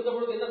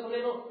இருந்தபொழுது என்ன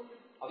சொன்னேனோ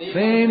அதே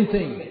Same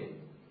thing.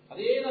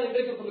 அதே நான்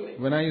இன்றைக்கு சொல்லுவேன்.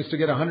 When I used to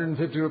get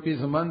 150 rupees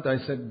a month, I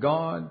said,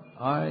 God,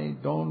 I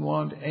don't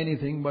want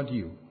anything but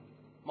You.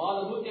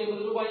 மாதம்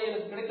 150 ரூபாய்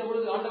எனக்கு கிடைத்த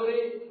பொழுது ஆண்டவரே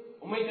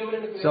உம்மை தவிர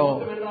எனக்கு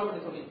வேறு வேண்டாம்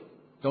என்று சொன்னேன்.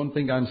 Don't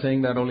think I'm saying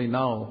that only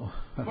now.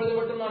 இப்பொழுது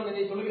மட்டும் நான்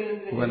இதை சொல்கிறேன்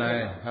என்று When I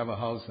have a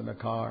house and a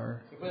car.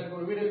 இப்போ எனக்கு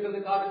ஒரு வீடு இருக்கிறது,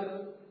 கார்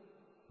இருக்கிறது.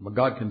 But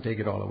God can take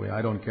it all away.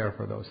 I don't care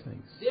for those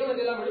things. தேவன்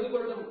இதெல்லாம்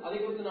எடுத்துக்கொள்ளட்டும், அதை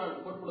குறித்து நான்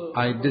பொறுப்படுவது.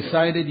 I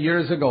decided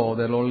years ago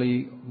that only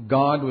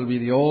God will be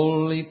the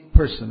only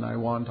person I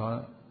want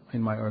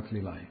in my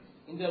earthly life.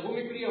 இந்த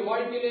பூமிக்குரிய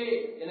வாழ்க்கையிலே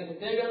எனக்கு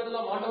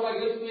தேவையானதெல்லாம் ஆண்டவராக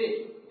இயேசுவே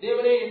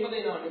தேவனே என்பதை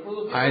நான்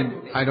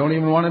எப்பொழுதும் I don't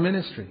even want a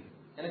ministry.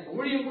 எனக்கு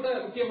ஊழியம் கூட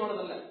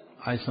முக்கியமானதல்ல.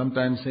 I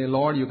sometimes say,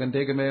 Lord, You can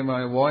take away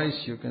my voice,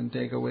 You can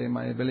take away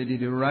my ability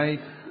to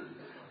write.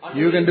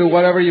 You can do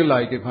whatever You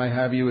like. If I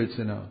have You, it's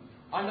enough.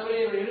 ஆண்டவரே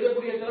என்னுடைய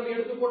எழுதக்கூடிய திறமை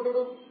எடுத்து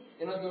போட்டுவிடும்.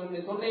 எனக்கு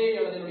உன்னுடைய சொல்லையை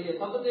அல்லது என்னுடைய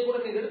சத்தத்தை கூட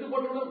நீர் எடுத்து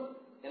போட்டுவிடும்.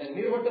 எனக்கு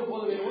நீர் மட்டும்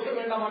போதும், வேறு ஒன்றும்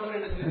வேண்டாம் ஆண்டவரே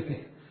என்று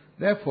சொல்லியிருக்கிறேன்.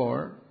 Therefore,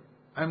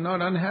 I'm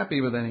not unhappy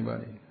with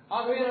anybody.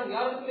 ஆகவே நான்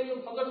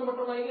யாரிடத்திலேயும்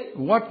சந்தோஷமற்றவனாக இல்லை.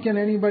 What can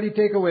anybody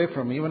take away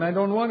from me when I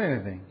don't want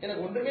anything?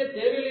 எனக்கு ஒன்றுமே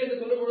தேவையில்லை என்று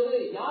சொல்லும் பொழுது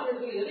யார்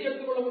இடத்துல எதை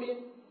எடுத்துக்கொள்ள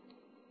முடியும்?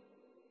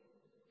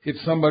 If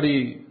somebody,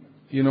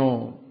 you know,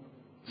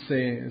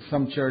 say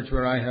some church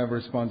where I have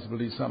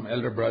responsibility, some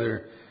elder brother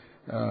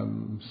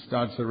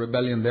starts a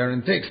rebellion there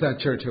and takes that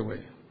church away.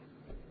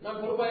 நான்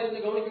பொறுப்பாக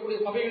இருந்து கவனிக்கக்கூடிய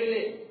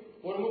சபைகளிலே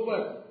ஒரு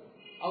மூப்பர்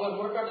அவர்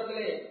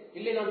முரட்டாட்டத்திலே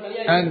இல்லை நான்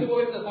தனியாக இருந்து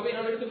போய் இந்த சபையை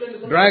நான் எடுத்துக்கிறேன்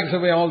என்று drags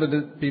away all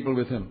the people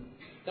with him.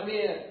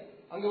 தம்முடைய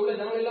அங்கே உள்ள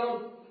ஜனங்கள் எல்லாம்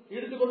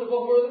இழுத்துக்கொண்டு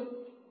போகும்போது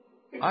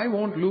I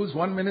won't lose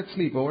 1 minute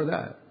sleep over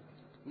that.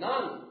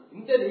 நான்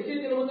இந்த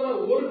விஷயத்தின்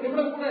நிமித்தம் ஒரு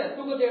நிமிடம் கூட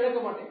தூக்கத்தை இழக்க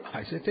மாட்டேன்.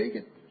 I say take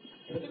it.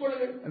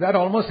 எடுத்துக்கொள்ளுங்கள். That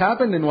almost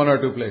happened in 1 or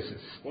 2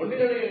 places.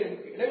 ஒன்றிரண்டு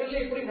இடங்களிலே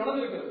இப்படி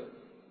நடந்திருக்கிறது.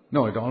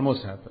 No, it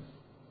almost happened.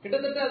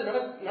 கிட்டத்தட்ட அது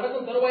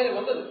நடக்கும் தருவாயில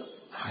வந்தது.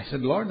 I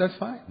said, Lord, that's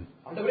fine.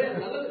 ஆண்டவரே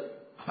அது நல்லது.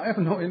 I have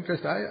no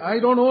interest. I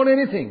don't own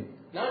anything.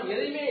 நான்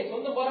எதையுமே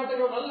சொந்த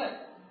பாராட்டுகிறவன் அல்ல.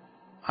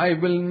 I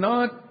will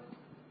not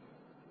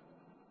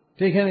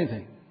take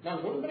anything.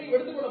 நான் ஒன்றையும்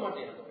எடுத்துக்கொள்ள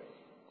மாட்டேன்.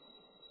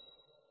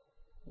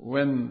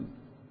 When,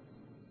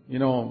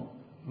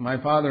 my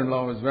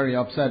father-in-law was very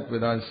upset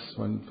with us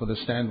for the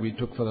stand we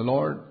took for the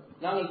Lord.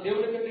 நாங்கள்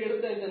தேவனுக்கென்று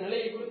எடுத்த இந்த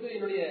நிலையை குறித்து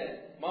என்னுடைய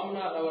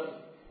மாமனார் அவர்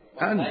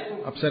and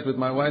upset with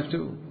my wife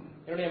too.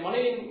 என்னுடைய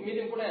மனைவியின்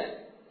மீதும் கூட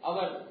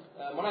அவர்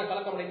மன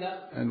கலக்கம் அடைந்தார்.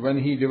 And when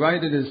he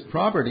divided his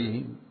property,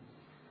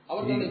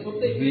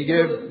 he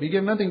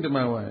gave nothing to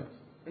my wife.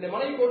 என்னுடைய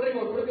மனைவிக்கு ஒன்றையும்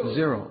அவர் கொடுக்கவில்லை.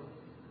 Zero.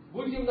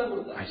 பூஜ்ஜியம் தான்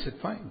கொடுத்தார். I said,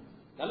 fine.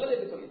 நல்லது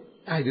என்று சொன்னேன்.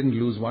 I didn't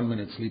lose 1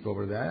 minute sleep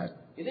over that.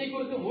 இதை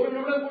குறித்து ஒரு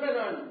நிமிடம் கூட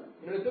நான்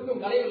என்னுடைய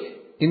தூக்கம் கலையவில்லை.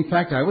 In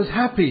fact, I was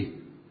happy.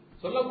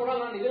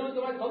 சொல்லப்போனால் நான்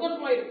இதற்கு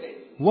சந்தோஷமாக இருக்கிறேன்.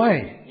 Why?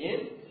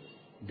 ஏன்?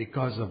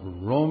 Because of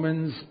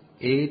Romans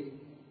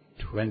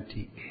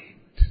 8:28.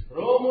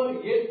 ரோமர்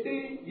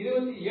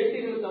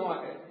 8:28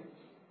 நிமித்தமாக.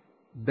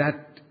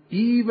 That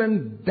even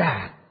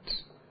that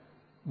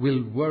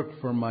will work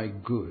for my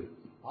good.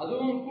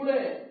 அதுவும் கூட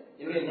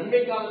என்னுடைய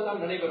நன்மைக்காக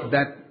தான் நடைபெறும்.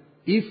 That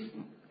if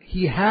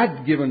he had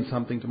given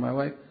something to my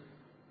wife,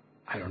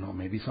 I don't know,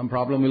 maybe some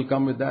problem will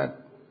come with that,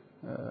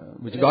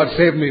 which God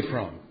saved me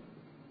from.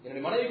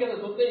 என்னுடைய மனைவிக்கு அந்த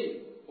சொத்தை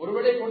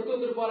ஒருவேளை கொடுத்து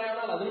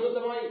வந்திருப்பாரானால் அது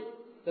நிமித்தமாய்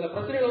சில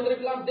பிரச்சனைகள்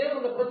வந்திருக்கலாம். தேவன்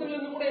அந்த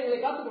பிரச்சனையிலிருந்து கூட எங்களை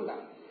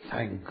காத்துக்கொண்டார்.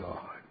 Thank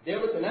God.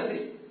 தேவனுக்கு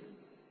நன்றி.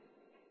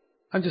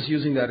 I'm just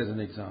using that as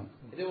an example.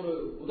 இதை ஒரு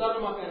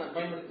உதாரணமாக நான்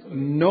பயன்படுத்தி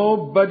சொல்றேன்.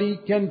 Nobody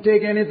can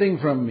take anything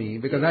from me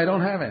because I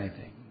don't have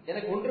anything.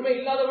 எனக்கு ஒன்றுமே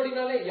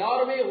இல்லாதபடினாலே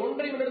யாருமே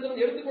ஒன்றையும்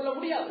என்னிடமிருந்து எடுத்துக்கொள்ள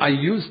முடியாது. I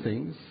use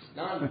things.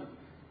 நான்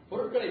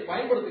பொருட்களை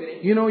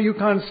பயன்படுத்துகிறேன். You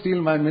can't steal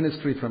my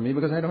ministry from me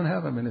because I don't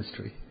have a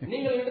ministry.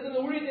 நீங்கள்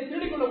என்னிடமிருந்து ஊழியத்தை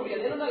திருடிக் கொள்ள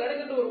முடியாது. ஏனென்றால்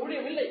எனக்கு ஒரு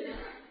ஊழியம் இல்லை.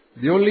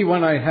 The only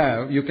one I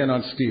have you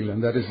cannot steal, and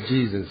that is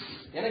Jesus.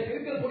 எனக்கு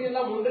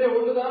இருக்கக்கூடியதெல்லாம்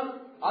ஒன்றுதான்.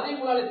 அதை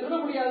உங்களால் திருட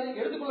முடியாது,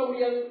 எடுத்துக்கொள்ள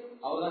முடியாது.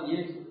 அவர்தான்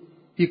இயேசு.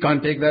 You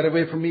can't take that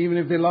away from me even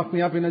if they lock me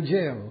up in a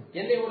jail.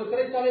 என்னை ஒரு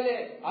சிறைச்சாலையிலே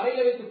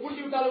அறையிலே வைத்து பூட்டி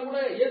விட்டாலும் கூட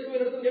இயேசுவை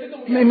எடுத்து எடுக்க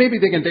முடியாது. Maybe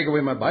they can take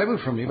away my Bible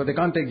from me, but they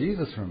can't take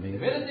Jesus from me.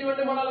 வேதத்தை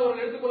வேண்டுமானால்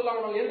அவர்கள் எடுத்துக்கொள்ளலாம்,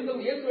 ஆனால்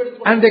எடுத்து இயேசுவை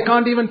எடுத்துக்கொள்ள. And they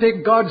can't even take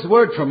God's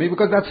word from me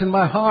because that's in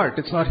my heart.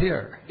 It's not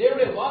here.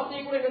 தேவனுடைய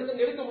வார்த்தையை கூட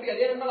எடுக்க முடியாது.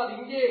 ஏனென்றால் அது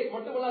இங்கே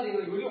மட்டுமல்ல, அது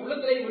எங்களுடைய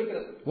உள்ளத்திலேயும்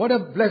இருக்கிறது. What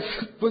a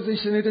blessed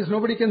position it is.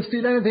 Nobody can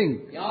steal anything.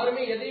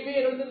 யாருமே எதையுமே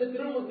எடுத்து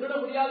திருட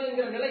முடியாது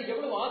என்கிற நிலை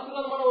எவ்வளவு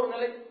ஆசீர்வாதமான ஒரு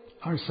நிலை.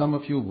 Are some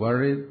of you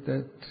worried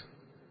that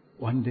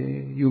one day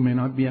you may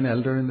not be an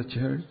elder in the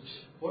church?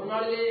 ஒரு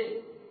நாளிலே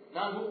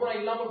நான் மூப்பனா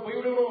இல்லாமல்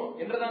போய்விடுவேனோ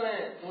என்றதான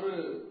ஒரு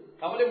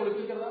கவலை உங்களுக்கு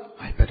இருக்கிறதா?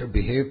 I better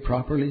behave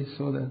properly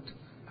so that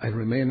I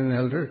remain an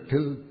elder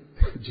till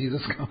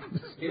Jesus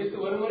comes. இயேசு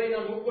வருவரை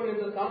நான் மூப்பன்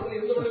என்ற ஸ்தானத்தில்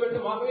இருந்து கொள்ள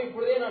வேண்டும். ஆகவே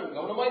இப்பொழுதே நான்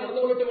கவனமாய்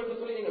நடந்து கொள்ளட்டும் என்று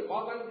சொல்லி நீங்கள்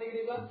பாசாங்கம்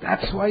செய்கிறீர்களா?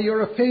 That's why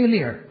you're a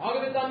failure.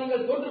 ஆகவே தான்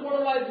நீங்கள் தோற்று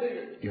போனவர்களாக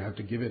இருக்கிறீர்கள். You have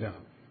to give it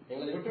up.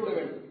 எங்களை விட்டுவிட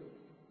வேண்டும்.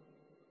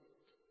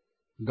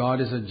 God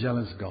is a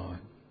jealous God.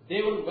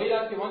 தேவன்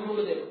வைராக்கியம்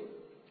வாஞ்சியுள்ள தேவன்.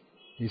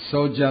 He's so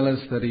jealous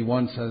that he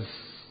wants us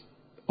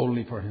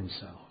only for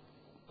himself.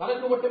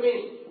 தனக்கு மட்டுமே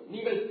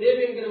நீங்கள்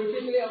தேவை என்கிற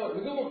விஷயத்திலே அவர்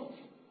மிகவும்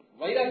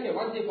வைராக்கிய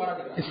வாஞ்சியை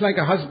பாராட்டுகிறார். It's like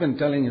a husband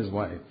telling his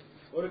wife,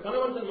 ஒரு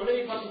கணவன் தன்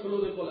மனைவியை பார்த்து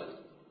சொல்வதை போல,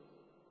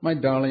 my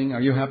darling,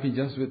 are you happy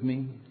just with me?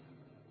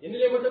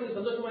 என்னிலே மட்டும் நீ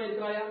சந்தோஷமாக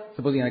இருக்கிறாயா?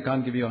 Supposing I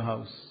can't give you a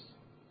house,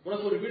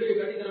 உனக்கு ஒரு வீடு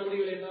கட்டி தர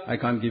முடியவில்லை என்றால், I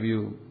can't give you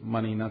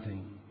money,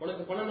 nothing.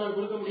 உனக்கு பணம் நான்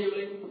கொடுக்க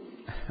முடியவில்லை.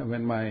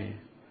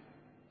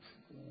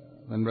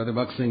 When Brother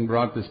Buxing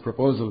brought this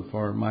proposal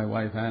for my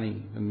wife Annie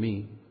and me,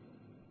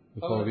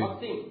 before we,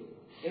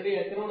 என்னுடைய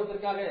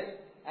திருமணத்திற்காக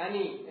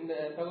ஆனி இந்த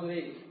சகோதரி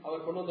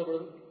அவர் கொண்டு வந்த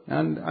பொழுது,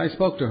 and I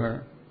spoke to her.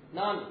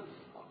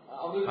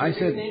 I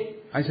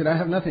said I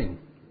have nothing.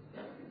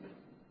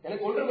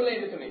 எனக்கு ஒன்றுமில்லை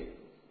என்று சொன்னேன்.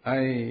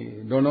 I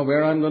don't know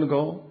where I'm going to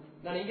go.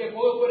 நான் எங்கே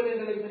போக போறேன்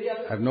என்று எனக்கு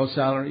தெரியாது. I have no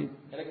salary.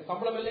 எனக்கு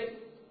சம்பளம் இல்லை.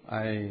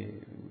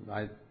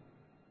 I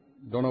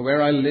don't know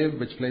where I'll live,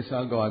 which place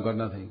I'll go. I've got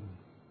nothing.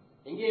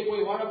 எங்கே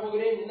போய் வாழ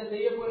போகிறேன், என்ன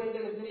செய்ய போறேன் என்று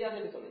எனக்கு தெரியாது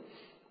என்று சொன்னேன்.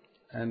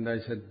 And I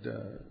said,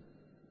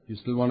 you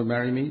still want to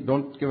marry me?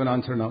 Don't give an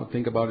answer now.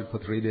 Think about it for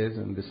 3 days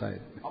and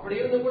decide. அப்படி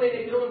இருந்தும் கூட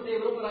என்னை திருமணம் செய்ய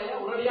விரும்புகிறாயா?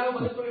 உடனடியாக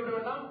பதில் சொல்லிவிட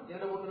வேண்டாம்.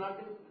 2-3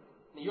 நாட்கள்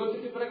நீ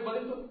யோசித்து பிறகு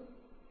பதில் சொல்.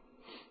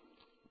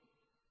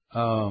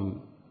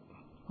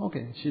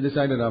 Okay, she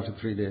decided after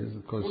 3 days,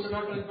 of course. 3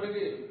 நாட்களுக்கு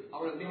பிறகு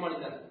அவள்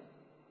தீர்மானித்தார்.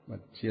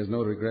 But she has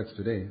no regrets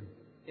today.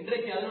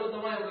 இன்றைக்கு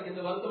அதனால்தான் அவளுக்கு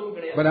எந்த வருத்தமும்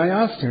கிடையாது. But I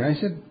asked her, I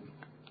said,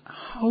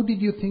 how did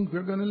you think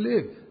we're going to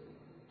live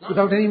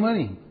without any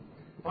money?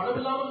 பணம்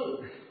இல்லாமல்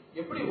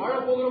எப்படி வாழ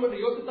போகிறோம் என்று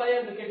யோசித்தாயா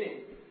என்று கேட்டேன்.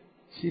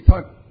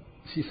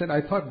 She said,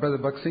 I thought Brother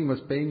Buxing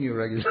was paying you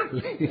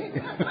regularly.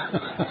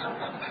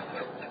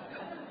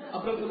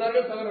 அப்புறம்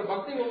சொன்னார்கள், சகோதரர்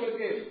பக்சிங்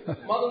உங்களுக்கு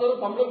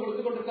மாதந்தோறும் சம்பளம்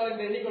கொடுத்து கொண்டிருக்கார்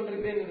என்று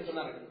எண்ணிக்கொண்டிருக்கிறேன் என்று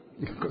சொன்னார்கள்.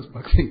 Because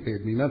Buxing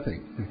paid me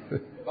nothing.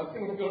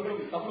 Bakht Singh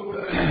ஒன்றும் சம்பளம்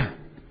கொடுக்கவில்லை.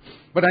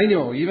 But I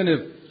know, even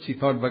if she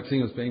thought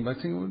Buxing was paying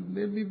Buxing,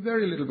 there'd be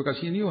very little, because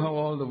she knew how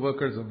all the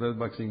workers of Brother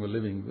Buxing were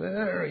living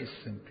very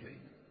simply.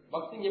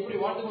 Bakht Singh எப்படி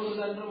வாழ்ந்து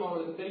கொண்டிருந்தார் என்றும்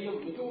அவளுக்கு தெரியும்.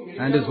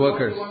 மிகவும் And his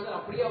workers.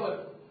 அப்படியே அவர்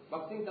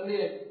பக்தியின்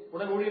தந்தையை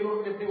உடன்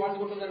ஊழியர்களோடு எப்படி வாழ்ந்து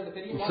கொண்டிருந்தார் என்று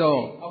தெரியும். So,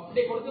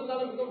 அப்படியே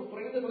கொடுத்திருந்தாலும் மிகவும்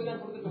குறைந்த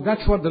தொகைதான் கொடுத்திருக்கிறார்.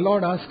 that's what the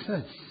Lord asks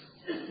us.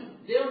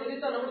 தேவன்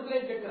இதைத்தான்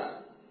நம்மிடத்திலே கேட்கிறார்.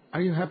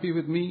 Are you happy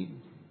with me?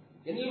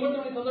 என்னில்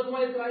மட்டும் நீ சந்தோஷமா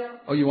இருக்கிறாயா?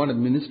 Or you want a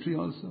ministry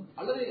also?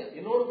 அல்லது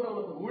என்னோடு கூட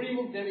உனக்கு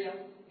ஊழியமும் தேவையா?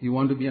 You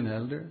want to be an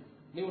elder?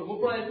 நீ ஒரு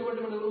முப்பதா இருக்க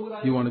வேண்டும் என்று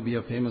விரும்புகிறாயா? You want to be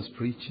a famous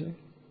preacher?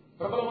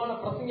 பிரபலமான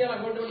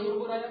பிரசங்கியாராக வேண்டும் என்று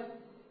விரும்புகிறாயா?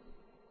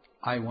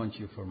 I want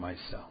you for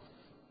myself.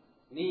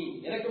 நீ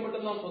எனக்கு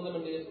மட்டும்தான் சொந்தம்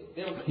என்று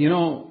தேவன். You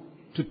know,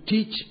 to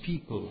teach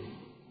people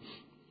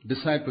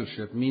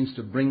discipleship means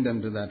to bring them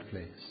to that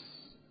place.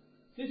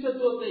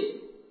 சீஷத்துவத்தை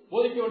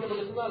போதிக்க வேண்டும்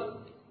என்று சொன்னால்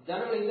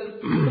ஜனங்களை இந்த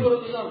இடத்துக்கு கொண்டு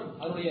வருவதுதான்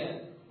அதனுடைய.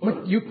 But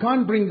you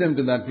can't bring them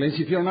to that place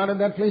if you're not in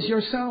that place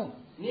yourself.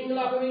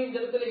 நீங்களாகவே இந்த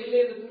இடத்துல இல்லை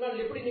என்று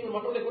சொன்னால் எப்படி நீங்கள்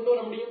மற்றவர்களை கொண்டு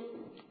வர முடியும்?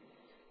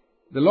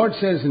 The Lord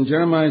says in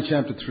Jeremiah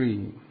chapter 3,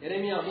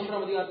 எரேமியா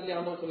 3ஆம் அதிகாரத்திலே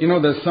ஆண்டவர் சொல்றார். you know,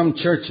 there's some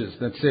churches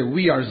that say,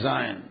 we are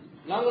Zion.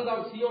 நாங்கள்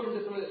தான் சீயோன்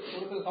என்று ஒரு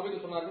சில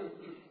சபைகள் சொன்னார்கள்.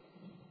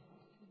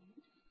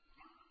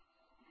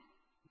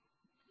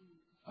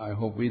 I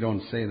hope we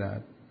don't say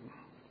that.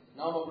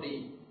 நாம் அப்படி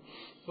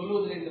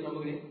சொல்வதில்லை என்று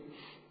நம்புகிறேன்.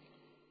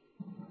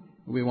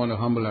 We want to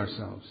humble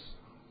ourselves.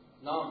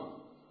 நாம்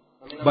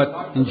But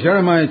in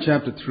Jeremiah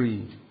chapter 3,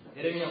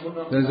 எரேமியா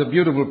 3ஆம் there's a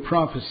beautiful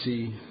prophecy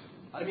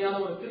அருமையான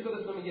ஒரு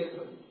தீர்க்கதரிசனம் இங்கே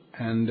இருக்கிறது.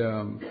 and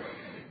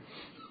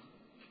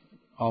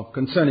of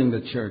concerning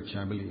the church,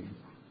 I believe.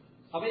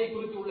 சபையை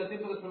குறித்து உள்ள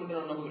தீர்க்கதரிசனம் என்று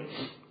நான்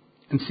நம்புகிறேன்.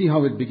 And see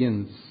how it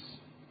begins.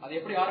 அது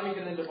எப்படி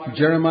ஆரம்பிக்கிறது என்று பார்க்கலாம்.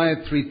 Jeremiah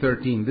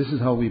 3:13. This is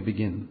how we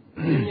begin.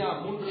 எரேமியா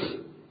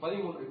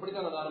 3:13 இப்படி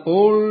தான் அது ஆரம்பிக்கிறது.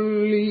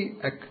 Only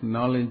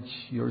acknowledge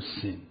your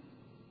sin.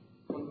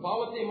 உன்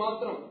பாவத்தை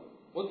மாத்திரம்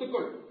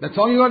ஒத்துக்கொள். That's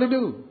all you got to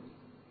do.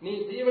 நீ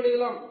செய்ய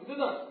வேண்டியதெல்லாம்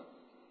இதுதான்.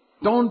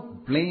 Don't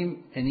blame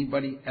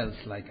anybody else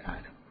like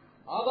Adam.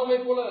 ஆதாமை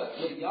போல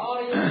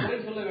யாரையும் குறை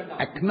சொல்ல வேண்டாம்.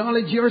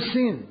 Acknowledge your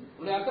sin.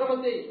 உன்னுடைய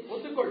அக்கிரமத்தை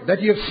ஒத்துக்கொள்.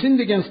 That you have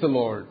sinned against the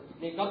Lord.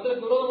 நீ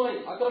கர்த்தருக்கு விரோதமாய்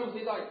அக்கிரமம்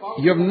செய்தாய்.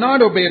 You have not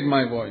obeyed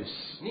my voice.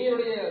 நீ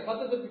என்னுடைய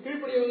சத்தத்திற்கு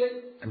கீழ்ப்படியவில்லை.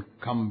 And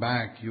come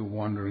back, you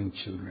wandering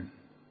children.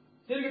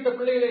 சிறுகிட்ட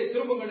பிள்ளைகளை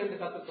திரும்புங்கள் என்று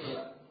கர்த்தர்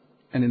சொல்கிறார்.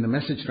 And in the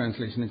Message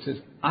translation it says,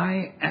 I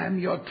am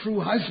your true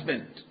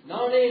husband.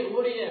 நானே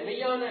உன்னுடைய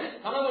மெய்யான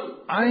கணவன்.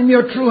 I am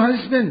your true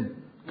husband.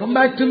 Come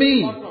back to me.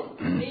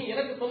 நீ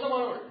எனக்கு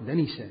சொந்தமானவள். Then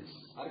he says,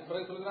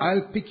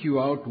 I'll pick you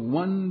out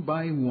one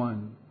by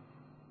one.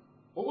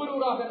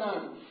 ஒவ்வொருவராக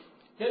நான்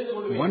தேர்ந்து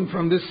கொள்வேன். One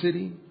from this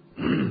city,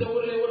 இந்த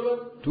ஊரிலே ஒருவர்,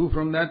 two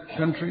from that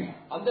country,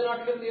 அந்த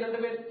நாட்டிலிருந்து இரண்டு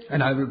பேர்.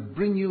 and I will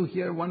bring you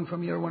here, one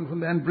from here, one from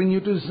there, and bring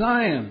you to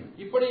Zion.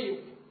 இப்படி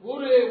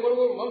ஊரிலே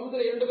ஒருவர்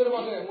வம்சத்திலே இரண்டு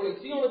பேருமாக உங்களை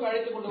சீயோனுக்கு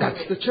அழைத்துக் கொண்டு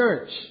That's the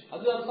church.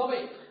 அதுதான் சபை.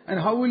 And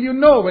how will you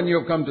know when you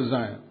have come to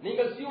Zion?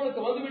 நீங்கள்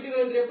சீயோனுக்கு வந்து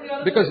விட்டீர்கள் என்று எப்படி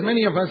அறிந்து? Because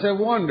many of us have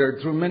wandered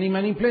through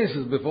many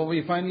places before we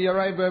finally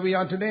arrive where we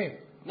are today.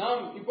 நாம்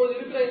இப்பொழுது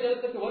இருக்கிற இந்த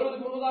இடத்துக்கு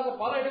வருவதற்கு முன்னதாக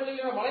பல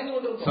இடங்களில் நாம் அலைந்து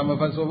கொண்டிருக்கிறோம். Some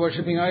of us were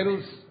worshipping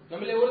idols.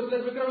 நம்மிலே ஒரு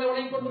சிலர் விக்கிரகங்களை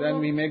வணங்கிக் கொண்டிருக்கிறோம். Then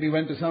we maybe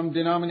went to some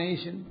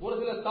denomination. ஒரு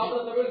சிலர் ஸ்தாபன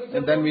சபைகளுக்கு சென்றோம்.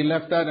 And then we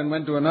left that and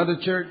went to another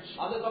church.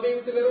 அந்த சபையை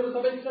விட்டு வேறொரு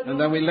சபைக்கு சென்றோம். And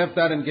then we left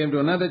that and came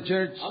to another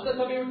church. அந்த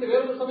சபையை விட்டு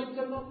வேறொரு சபைக்கு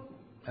சென்றோம்.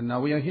 And now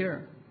we are here.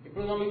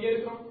 இப்பொழுது நாம் இங்கே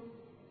இருக்கிறோம்.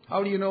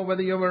 How do you know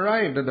whether you have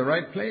arrived at the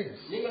right place?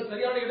 நீங்கள்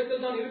சரியான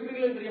இடத்தில் தான்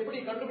இருக்கிறீர்கள் என்று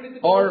எப்படி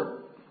கண்டுபிடித்து? Or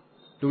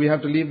do we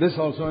have to leave this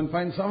also and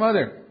find some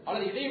other?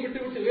 அல்லது இதையும்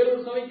விட்டு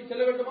வேறொரு சபைக்கு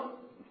செல்ல வேண்டுமா?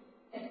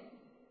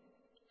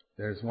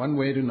 There is one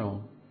way to know.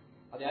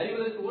 அதை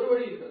அறிவதற்கு ஒரு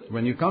வழி இருக்கிறது.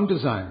 When you come to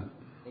Zion,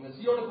 நீங்கள்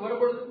சீயோனுக்கு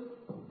வரும்பொழுது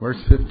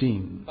verse 15,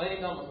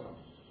 15ஆம் வசனம்,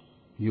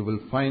 you will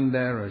find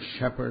there a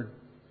shepherd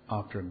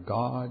after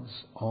God's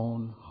own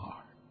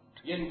heart,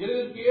 என்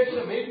விருதுக்கு ஏற்ற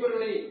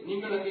மேய்ப்பர்களை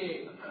நீங்கள் அங்கே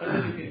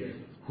கண்டுபிடிப்பீர்கள்,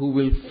 who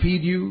will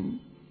feed you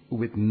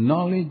with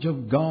knowledge of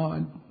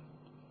God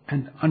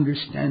and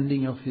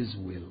understanding of His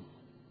will.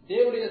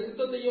 தேவனுடைய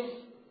சித்தத்தையும்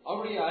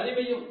அவருடைய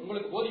அறிவையும்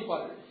உங்களுக்கு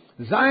போதிப்பார்கள்.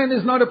 Zion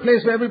is not a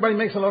place where everybody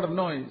makes a lot of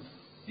noise.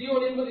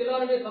 சீயோன் என்பது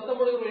எல்லாருமே சத்தம்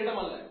போடுகிற ஒரு இடம்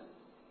அல்ல.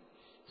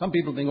 Some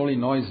people think only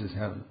noise is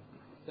heaven.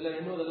 சிலர்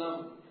எண்ணுவதெல்லாம்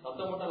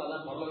சத்தம் போட்டால்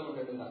அதான் பரலோகம்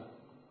என்று எண்ணுகிறார்கள்.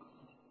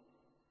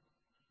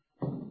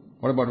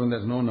 What about when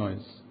there's no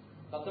noise?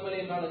 சத்தமில்லை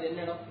என்றால் அது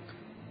என்ன இடம்?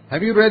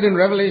 Have you read in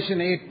Revelation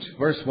 8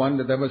 verse 1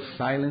 that there was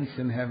silence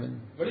in heaven?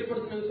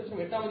 வெளிப்படுத்தின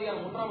விசேஷம் 8ஆம்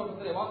அதிகாரம் 1ஆம்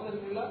வசனத்திலே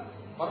வாசிக்கிறீர்களா?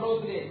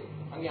 பரலோகத்திலே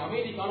அங்கே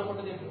அமைதி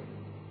காணப்பட்டது என்று.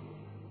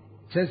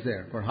 It says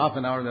there, for half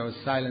an hour there was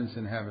silence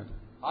in heaven.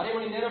 அரை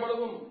மணி நேரம்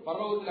அளவும்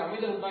பரலோகத்திலே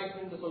அமைதல் உண்டாயிற்று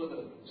என்று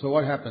சொல்லுகிறது. So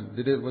what happened?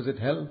 Was it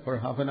hell for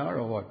half an hour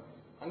or what?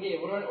 அங்கே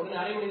உடனே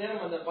அரை மணி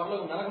நேரம் அந்த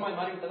பரலோகம் நரகமாய்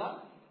மாறிவிட்டதா?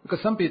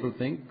 Because some people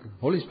think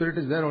Holy Spirit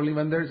is there only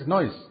when there is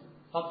noise.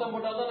 சத்தம்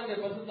போட்டால் தான் அங்கே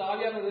பரிசுத்த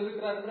ஆவியானவர்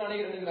இருக்கிறார் என்று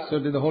அநேகர் எண்ணுகிறார்கள். So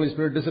did the Holy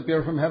Spirit disappear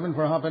from heaven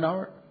for half an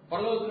hour?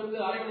 பரலோகத்திலிருந்து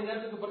அரை மணி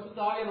நேரத்துக்கு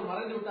பரிசுத்த ஆவியானவர்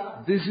மறைந்து விட்டார்.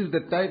 This is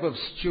the type of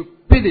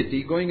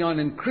stupidity going on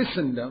in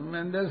Christendom,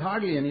 and there's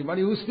hardly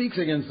anybody who speaks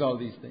against all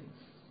these things.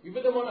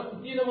 விவிதமான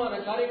புதினமான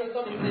காரியங்கள்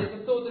தான் இந்த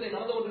கிறிஸ்தவத்திலே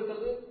நடந்து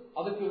கொண்டிருக்கிறது.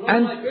 அதுக்கு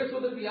விரோதமாய்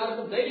பேசுவதற்கு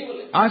யாருக்கும் தைரியம்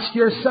இல்லை. Ask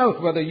yourself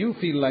whether you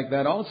feel like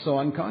that also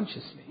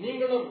unconsciously.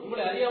 நீங்களும்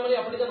உங்களை அறியாமலே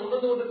அப்படிதான்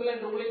உணர்ந்து கொண்டிருக்கலாம்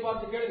என்று உங்களை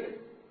பார்த்து கேளுங்கள்.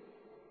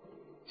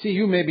 See,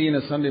 you may be in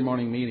a Sunday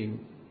morning meeting.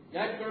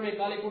 ஞாயிற்றுக்கிழமை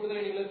காலை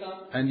கூட்டத்திலே நீங்கள் இருக்கலாம்.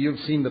 And you've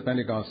seen the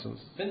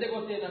Pentecostals.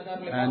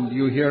 பெந்தேகோஸ்தேக்காரர்களை And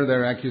you hear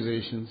their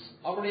accusations.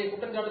 அவருடைய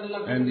குற்றச்சாட்டுகள்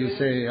எல்லாம் And you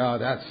say, ah,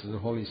 that's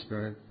the Holy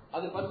Spirit.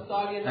 அது பரிசுத்த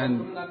ஆவி என்று And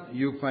சொல்றாங்க.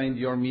 you find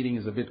your meeting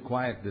is a bit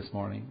quiet this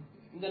morning.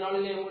 இந்த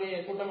நாளிலே உங்களுடைய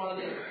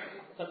கூட்டமானது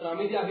சற்று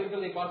அமைதியாக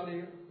இருக்கிறதை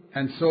பார்க்கிறீர்கள்.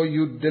 And so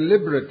you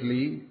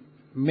deliberately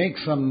make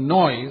some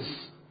noise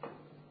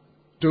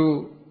to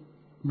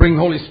bring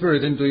Holy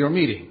Spirit into your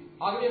meeting.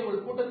 ஆகவே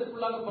உங்கள்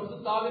கூட்டத்திற்குள்ளாக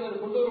பரிசுத்த ஆவியை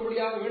கொண்டு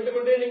வரும்படியாக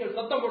வேண்டுமென்றே நீங்கள்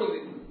சத்தம்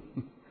போடுகிறீர்கள்.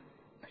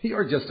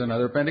 You're just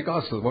another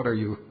Pentecostal. What are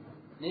you?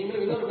 நீங்கள்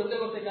இன்னொரு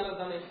பெந்தேகோஸ்தேக்காரர்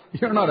தானே.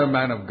 You're not a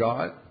man of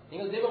God.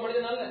 நீங்கள் தேவ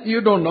மனிதன் அல்ல. You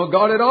don't know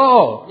God at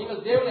all.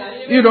 நீங்கள் தேவனை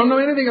அறியவே. You don't know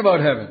anything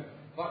about heaven.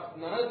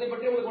 நரகத்தை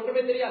பற்றி உங்களுக்கு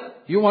ஒன்றுமே தெரியாது.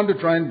 You want to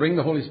try and bring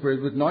the Holy Spirit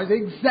with noise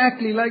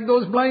exactly like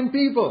those blind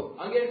people.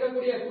 அங்கே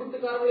இருக்கக்கூடிய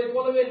குருட்டுக்காரர்களைப்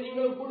போலவே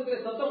நீங்களும் கூட்டத்திலே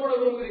சத்தம் போட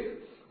விரும்புகிறீர்கள்.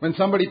 When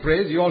somebody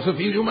prays, you also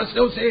feel you must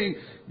now say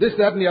this,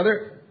 that and the other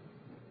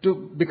to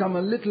become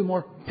a little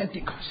more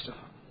Pentecostal.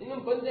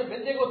 இன்னும் கொஞ்சம்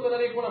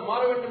பெந்தேகோஸ்தேயரை போல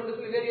மாற வேண்டும் என்று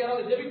சொல்லி வேறு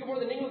யாராவது ஜெபிக்கும்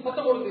பொழுது நீங்களும்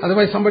சத்தம் போடுவீர்கள்.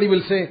 Otherwise somebody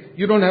will say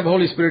you don't have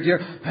Holy Spirit here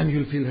and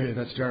you'll feel, hey,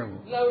 that's terrible.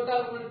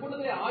 இல்லாவிட்டால் உங்கள்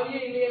கூட்டத்திலே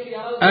ஆவியே இல்லை என்று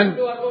யாராவது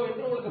சொல்லுவார்களோ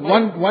என்று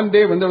உங்களுக்கு one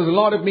day when there was a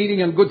lot of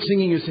meeting and good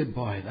singing, you said,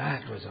 boy,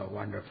 that was a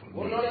wonderful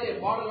meeting. ஒரு நாளிலே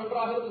பாடல்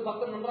நன்றாக இருந்து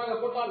சத்தம் நன்றாக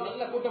போட்டால்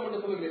நல்ல கூட்டம்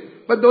என்று சொல்லுவீர்கள்.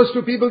 But those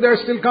two people there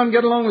still can't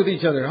get along with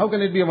each other. How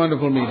can it be a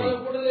wonderful meeting?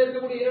 கூட்டத்திலே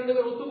இருக்கக்கூடிய இரண்டு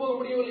பேர் ஒத்துப்போக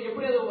முடியவில்லை.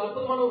 எப்படி அது ஒரு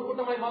அற்புதமான ஒரு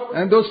கூட்டமாய் மாற முடியும்?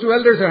 And those two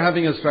elders are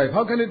having a strife.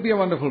 How can it be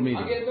a wonderful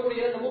meeting? அங்கே இருக்கக்கூடிய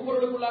இரண்டு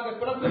மூப்பர்களுக்குள்ளாக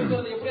பிளவு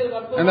இருக்கிறது. எப்படி அது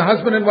அற்புதம்? And the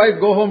husband and wife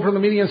go home from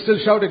the meeting and still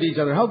shout at each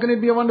other. How can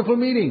it be a wonderful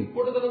meeting?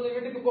 கூட்டத்திலிருந்து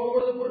வீட்டுக்கு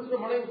போகும்போது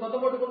புருஷனும் மனைவியும்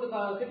சத்தம் போட்டுக்கொண்டு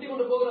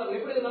திட்டிக்கொண்டு போகிறார்கள்.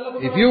 எப்படி அது நல்ல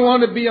கூட்டம்? If you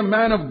want to be a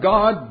man of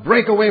God,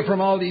 break away from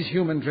all these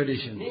human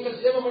traditions. நீங்கள்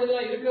தேவ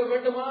மனிதனாய் இருக்க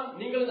வேண்டுமா?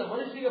 நீங்கள் இந்த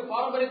மனுஷிக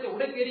பாரம்பரியத்தை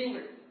உடைத்து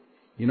எறியுங்கள்.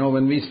 You know,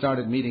 when we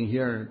started meeting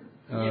here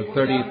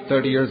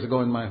 30 years ago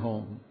in my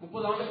home,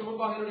 30 ஆண்டுகளுக்கு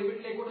முன்பாக என்னுடைய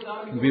வீட்டிலே கூட்டத்தை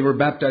ஆரம்பித்தோம். we were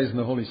baptized in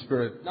the Holy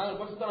Spirit. நாங்கள்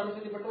பரிசுத்த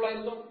அபிஷேகத்தில் பெற்றோராய்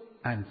இருந்தோம்.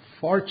 And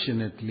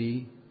fortunately,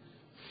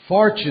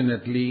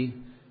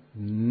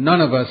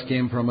 none of us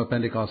came from a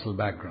Pentecostal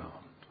background.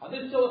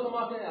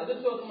 அதிர்ஷ்டவசமாக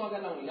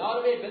நாங்கள்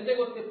யாருமே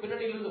பெந்தேகோஸ்தே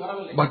பின்னணியிலிருந்து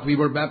வரவில்லை. But we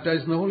were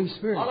baptized in the Holy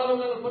Spirit. ஆனாலும்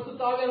நாங்கள்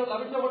பரிசுத்த ஆவியானவரால்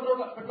அபிஷேகம்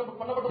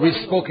We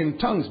spoke in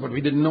tongues, but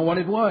we didn't know what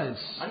it was.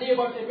 அந்நிய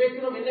பாஷை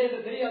பேசினோம் என்ன என்று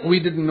தெரியாது. We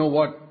didn't know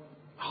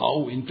how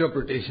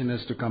interpretation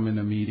is to come in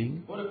a meeting.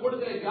 ஒரு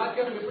கூட்டத்திலே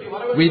வியாக்கியானம் எப்படி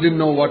வர வேண்டும். We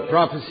didn't know what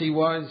prophecy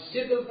was.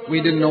 We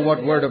didn't know what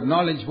word of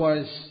knowledge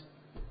was.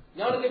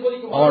 ஞானத்தை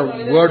போதிக்கும் Or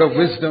word of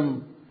wisdom.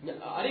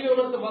 அறிவை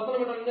உணர்த்தும்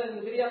வசனம் என்ன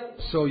என்று தெரியாது.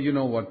 So you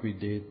know what we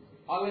did.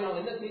 ஆகவே நாம்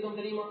என்ன செய்தோம்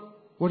தெரியுமா?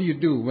 What do you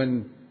do when,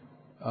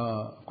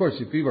 of course,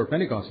 if we were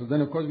Pentecostal,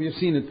 then of course we have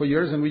seen it for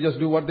years and we just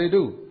do what they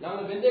do.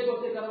 நாங்கள்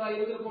பெந்தேகோஸ்தேக்காரராய்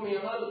இருந்திருப்போம்.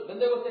 ஆனால்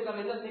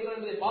பெந்தேகோஸ்தேக்காரர் என்ன செய்கிறார்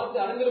என்பதை பார்த்து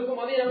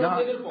அறிந்திருப்போம். அதே நாங்கள்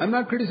செய்திருப்போம். I'm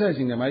not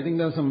criticizing them. I think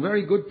there are some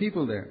very good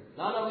people there.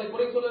 நான் அவர்களை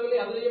குறை சொல்லவில்லை.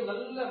 அதிலேயும்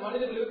நல்ல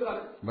மனிதர்கள்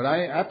இருக்கிறார்கள். But I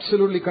am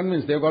absolutely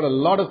convinced they've got a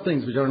lot of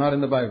things which are not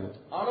in the Bible.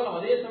 ஆனால்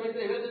அதே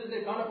சமயத்தில்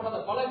வேதத்தில் காணப்படாத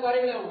பல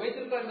காரியங்களை அவர்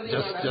வைத்திருக்கிறார்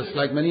என்பதை Just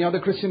like many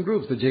other Christian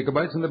groups, the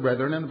Jacobites and the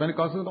Brethren and the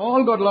Pentecostals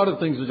all got a lot of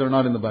things which are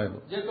not in the Bible.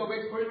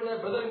 Jacobites குழுவினர்,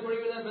 Brethren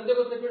குழுவினர்,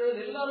 பெந்தேகோஸ்தே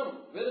குழுவினர் எல்லாரும்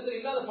வேதத்தில்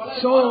இல்லாத பல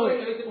So,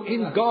 காரியங்களை வைத்துக் கொண்டிருக்கிறார்கள்.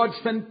 in God's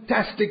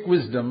fantastic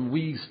wisdom,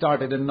 we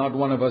started and not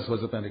one of us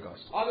was a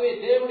Pentecostal. ஆகவே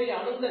தேவனுடைய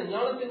அனந்த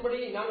ஞானத்தின்படி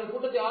நாங்கள்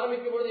கூட்டத்தை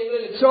ஆரம்பிக்கும் பொழுது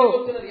எங்களில்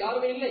பெந்தேகோஸ்தேயர்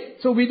யாருமே இல்லை.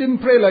 So we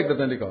didn't pray like the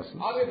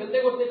Pentecostals. ஆகவே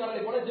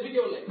பெந்தேகோஸ்தேயர்களை போல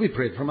ஜெபிக்கவில்லை. We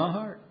prayed from our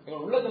heart.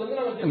 எங்கள் உள்ளத்திலிருந்து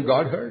நாங்கள் And ஜெபித்தோம்.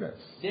 God heard us,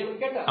 தேவன்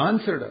கேட்டார்,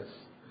 answered us.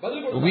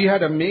 பதில் கொடுத்தார். We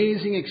had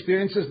amazing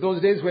experiences those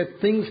days where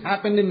things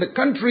happened in the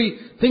country,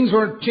 things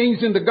were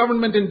changed in the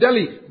government in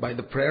Delhi by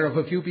the prayer of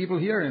a few people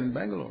here in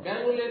Bangalore.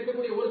 பெங்களூரில்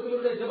இருக்கக்கூடிய ஒரு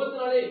சிலருடைய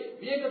ஜெபத்தினாலே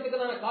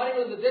வியக்கத்தக்கதான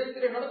காரியங்கள் இந்த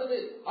தேசத்திலே நடந்தது.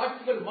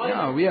 ஆட்சிகள் மாறின.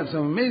 Yeah, we have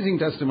some amazing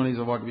testimonies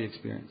of what we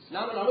experienced.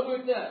 நாங்கள்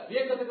அனுபவித்த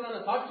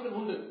வியக்கத்தக்கதான சாட்சிகள்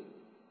உண்டு.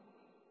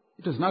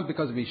 It was not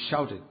because we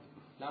shouted.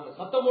 நாங்கள்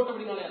சத்தம்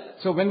போட்டபடினாலே அல்ல.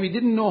 So when we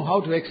didn't know how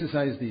to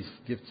exercise these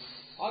gifts,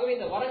 ஆகவே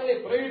இந்த வரங்களை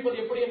பிரயோகிப்பது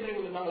எப்படி என்று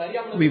நாங்கள்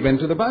அறியாமல் we went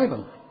to the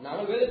Bible.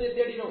 நாங்கள் வேதத்தை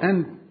தேடினோம். And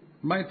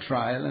by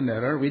trial and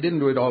error, we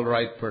didn't do it all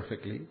right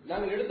perfectly.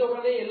 நாங்கள் எடுத்த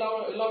உடனே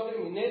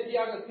எல்லாவற்றையும்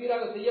நேர்த்தியாக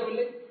சீராக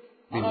செய்யவில்லை.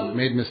 We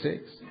made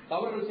mistakes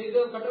தவறுகள் செய்து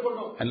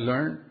கற்றுக்கொண்டோம். and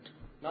learned,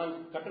 நான்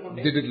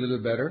கற்றுக்கொண்டேன். did it a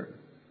little better.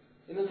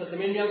 இன்னும் சற்று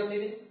மேன்மையாக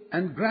செய்தேன்.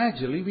 And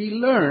gradually we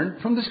learned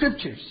from the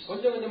scriptures.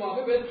 கொஞ்சம் கொஞ்சமாக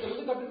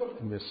வேதத்திலிருந்து கற்றுக்கொண்டோம்.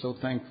 And we're so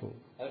thankful.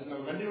 அதற்கு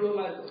நாம்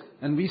நன்றியுள்ளவர்களாக இருக்கிறோம்.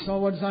 And we saw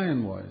what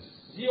Zion was.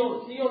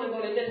 சீயோன்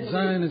என்றால் என்ன என்று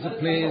Zion is a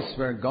place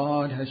where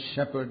God has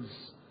shepherds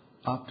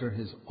after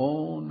his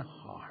own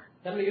heart,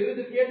 தன்னுடைய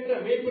இருதயத்திற்கு ஏற்ற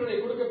மேய்ப்பர்களை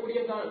கொடுக்கக்கூடிய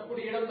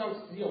இடம் தான்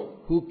சீயோன்.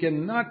 who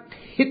cannot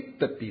hit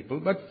the people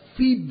but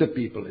feed the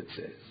people, it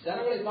says.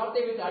 ஜனங்களை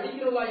சாட்டை வைத்து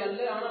அடிக்கிறவர்களாய் அல்ல,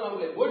 ஆனால்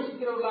அவர்களை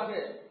போஷிக்கிறவர்களாக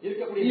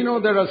இருக்கக்கூடிய. You know,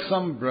 there are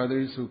some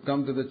brothers who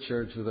come to the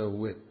church with a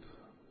whip.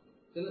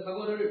 சில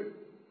சகோதரர்கள்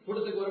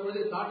கூட்டத்துக்கு வரும்போது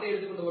சாட்டை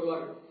எடுத்துக்கொண்டு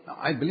வருவார்கள்.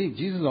 I believe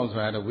Jesus also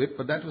had a whip,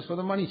 but that was for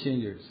the money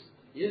changers.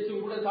 இயேசு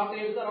கூட சாட்டை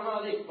எடுத்தார், ஆனால்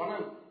அதை பண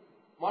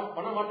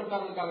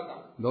மாற்றுக்காரர்களுக்காக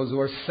தான். Those who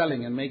are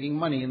selling and making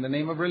money in the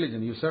name of religion,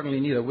 you certainly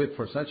need a whip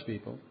for such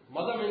people.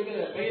 மதம் என்கிற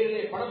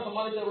பெயரிலே பணம்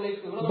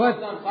சம்பாதித்தவர்களுக்கு விரோதமாக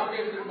தான் சாட்டை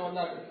எடுத்துக்கொண்டு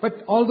வந்தார்கள். But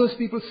all those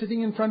people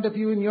sitting in front of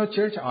you in your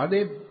church, are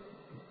they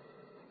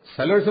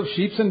sellers of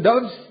sheep and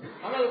doves?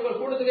 ஆனால் உங்கள்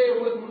கூட்டத்திலே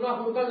உங்களுக்கு முன்னாக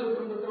உட்கார்ந்து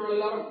இருக்கிறவர்கள்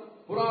எல்லாரும்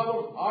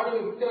புறாவும்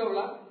ஆடும்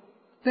விற்கிறவர்களா?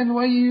 Then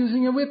why are you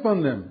using a whip on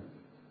them?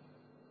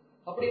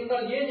 அப்படி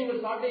என்றால் ஏன்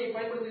நீங்கள் சாட்டையை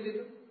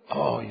பயன்படுத்துகிறீர்கள்?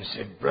 Oh, you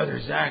say, Brother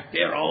Zach,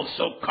 they're all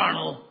so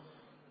carnal.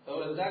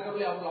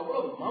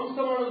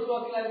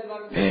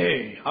 Hey,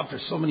 after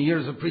so many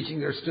years of preaching,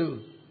 they're still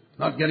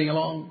not getting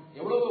along.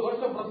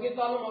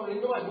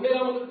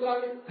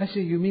 I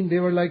say, you mean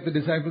they were like the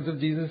disciples of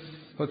Jesus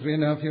for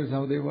 3.5 years,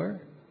 how they were?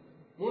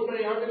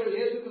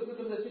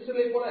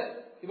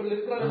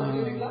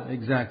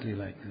 Exactly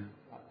like that.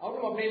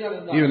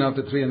 Even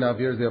after 3.5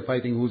 years, they are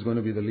fighting who's going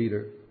to be the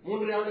leader.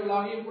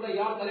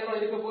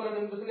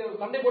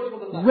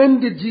 When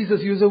did Jesus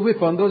use a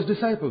whip on those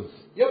disciples?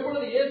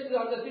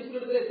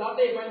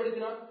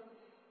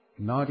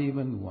 Not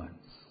even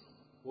once.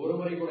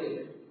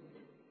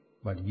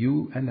 But you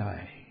and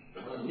I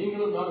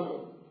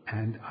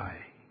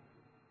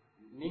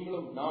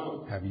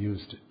have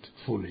used it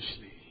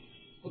foolishly.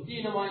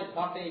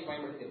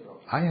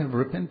 I have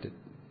repented.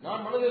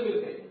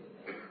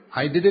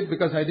 I did it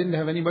because I didn't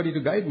have anybody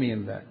to guide me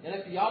in that.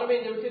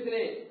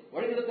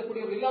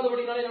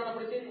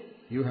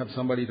 You have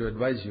somebody to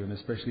advise you, and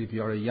especially if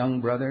you are a young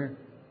brother.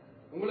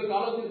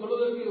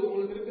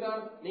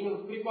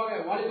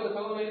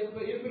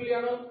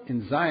 In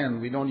Zion,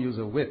 we don't use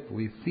a whip,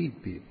 we feed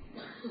people.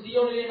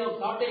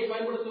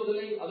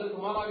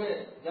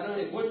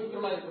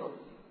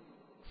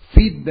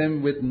 Feed them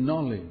with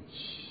knowledge.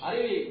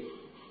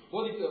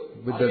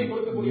 With the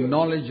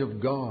knowledge of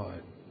God.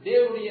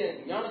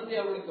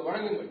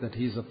 That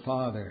He is a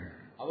Father.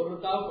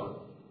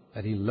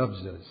 That He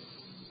loves us.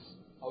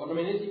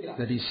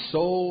 That He is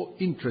so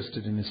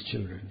interested in His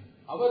children.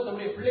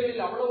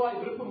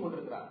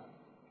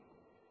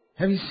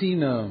 Have you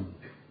seen a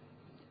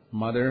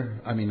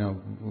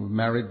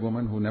married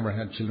woman who never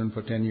had children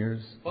for 10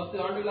 years?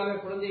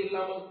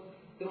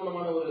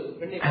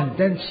 And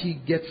then she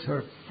gets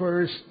her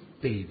first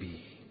baby.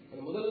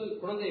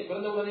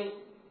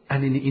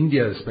 And in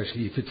India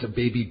especially, if it's a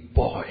baby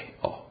boy.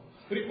 Oh.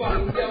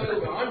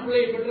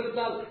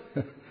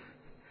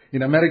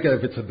 In America,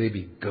 if it's a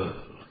baby girl.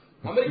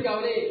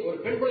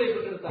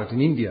 But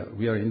in India,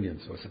 we are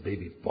Indians, so it's a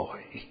baby boy.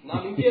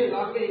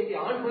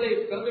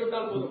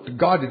 To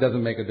God, it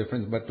doesn't make a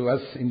difference, but to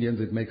us Indians,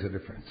 it makes a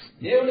difference.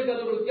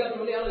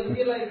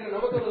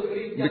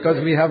 Because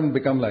we haven't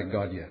become like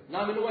God yet.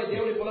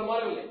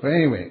 But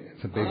anyway,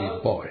 it's a baby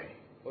boy.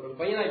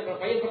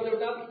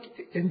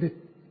 And the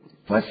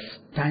first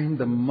time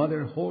the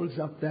mother holds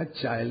up that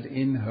child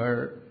in her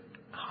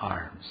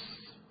arms.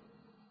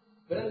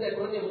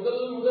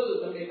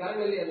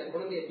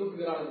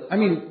 I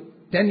mean,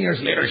 10 years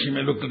later she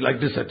may look like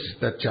this at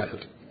that child.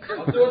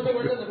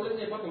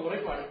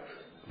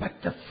 But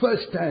the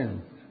first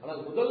time,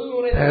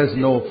 there's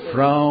no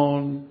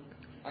frown.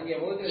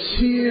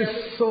 She is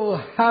so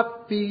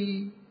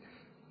happy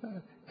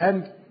and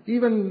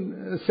even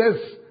says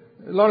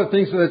a lot of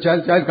things to the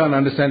child. Child can't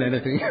understand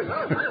anything.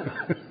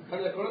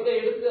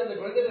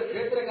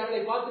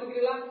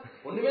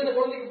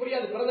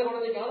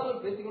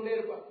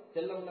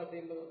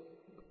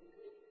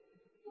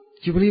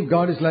 Do you believe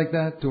God is like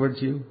that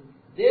towards you?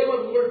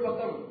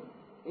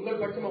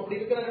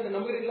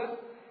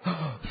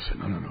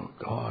 No.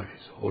 God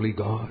is holy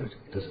God.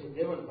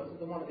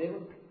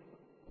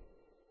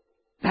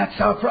 That's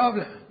our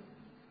problem.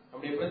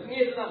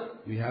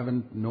 We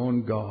haven't known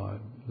God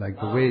like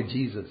the way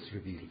Jesus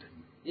revealed Him.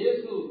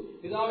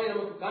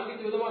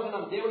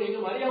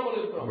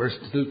 We're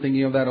still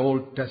thinking of that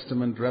Old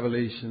Testament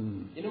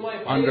revelation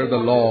under the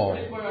law,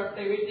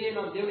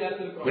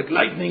 with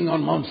lightning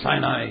on Mount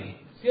Sinai,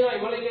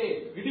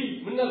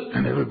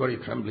 and everybody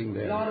trembling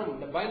there.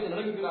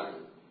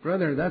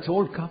 Brother, that's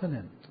Old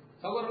Covenant.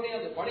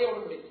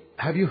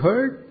 Have you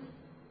heard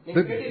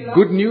the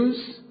good news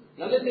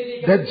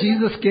that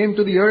Jesus came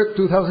to the earth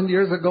 2,000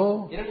 years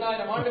ago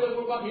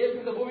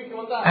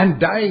and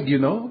died,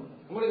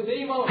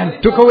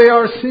 and took away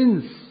our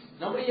sins,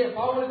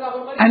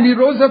 and He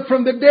rose up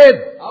from the dead,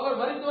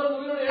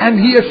 and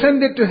He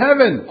ascended to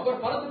heaven,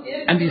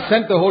 and He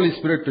sent the Holy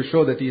Spirit to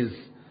show that He is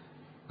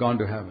gone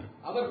to heaven.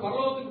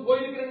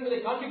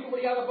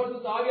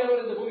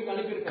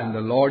 And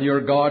the Lord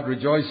your God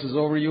rejoices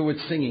over you with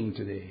singing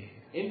today.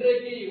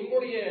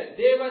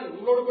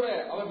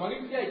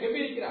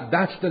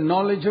 That's the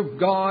knowledge of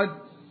God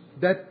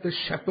that the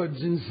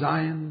shepherds in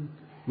Zion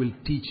will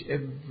teach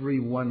every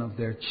one of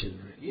their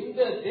children.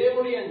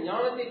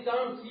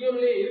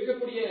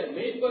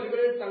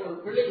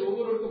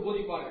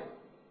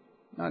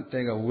 Not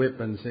take a whip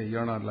and say,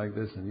 you're not like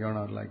this and you're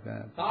not like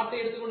that.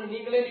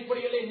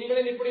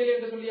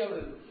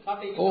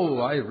 Oh,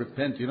 I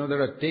repent.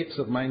 There are tapes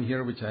of mine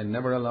here which I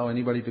never allow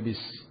anybody to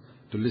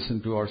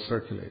listen to or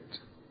circulate.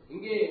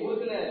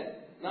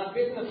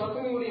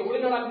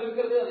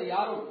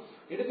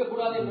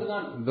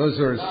 Those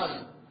are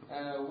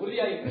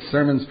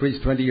sermons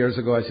preached 20 years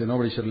ago. I said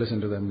nobody should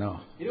listen to them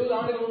now.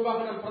 ஆண்டுகள்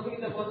முன்பாக நான்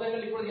பிரசங்கித்த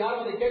பிரசங்கங்கள் இப்பொழுது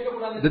யாரும் அதை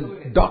கேட்கக்கூடாது என்று The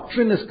சொல்கிறேன்.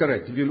 doctrine is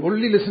correct. If you'll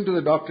only listen to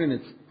the doctrine,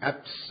 it's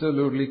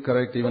absolutely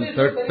correct even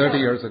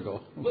 30 years ago.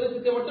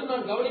 உபதேசத்தை மட்டும்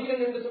நான்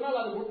கவனிக்கிறேன் என்று சொன்னால்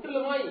அது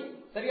முற்றிலுமாய்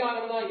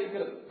சரியானதா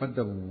இருக்கிறது. But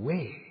the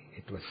way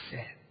it was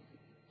said,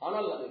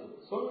 ஆனால் அது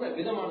சொன்ன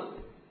விதமானது,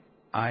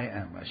 I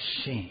am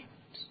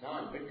ashamed.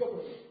 நான்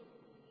வெட்கப்படுகிறேன்.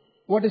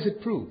 What does it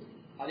prove?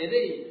 அது எதை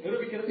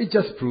நிரூபிக்கிறது? It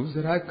just proves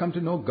that I've come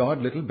to know God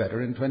little better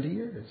in 20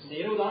 years. இந்த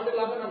 20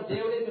 ஆண்டுகளாக நான்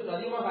தேவனை சற்று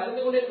அதிகமாக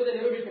அறிந்து கொண்டேன் என்பதை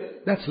நிரூபிக்கிறது.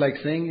 That's like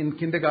saying in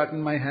kindergarten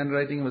my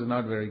handwriting was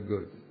not very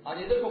good. அது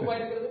எதற்கு ஒப்பா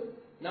இருக்கிறது?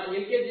 நான்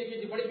LKG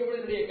UKG படிக்கும்போது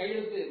என்னுடைய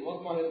கையெழுத்து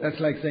மோசமாக இருந்தது.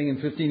 That's like saying in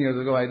 15 years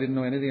ago I didn't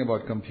know anything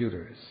about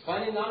computers.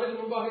 15 ஆண்டுகள்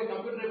முன்பாக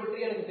கம்ப்யூட்டரை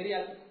பற்றி எனக்கு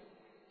தெரியாது.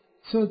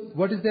 So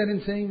what is there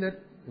in saying that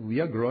we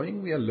are growing,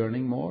 we are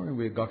learning more, and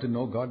we've got to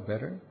know God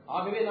better?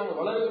 ஆகவே நாங்கள்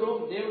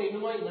வளருகிறோம், தேவனை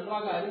இன்னுமாய்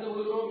நன்றாக அறிந்து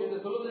கொள்கிறோம் என்று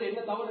சொல்வதில்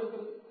என்ன தவறு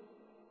இருக்கிறது?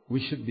 We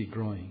should be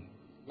growing.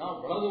 நாம்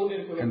வளர்ந்து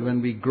கொண்டிருக்கிறோம். And when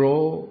we grow,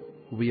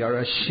 we are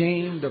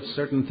ashamed of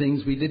certain things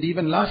we did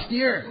even last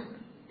year.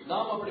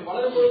 நாம் அப்படி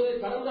வளரும்போது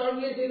கடந்த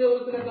ஆண்டிலே செய்த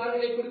ஒரு சில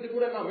காரியங்களை குறித்து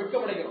கூட நாம்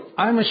வெட்கப்படுகிறோம்.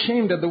 I'm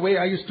ashamed at the way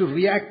I used to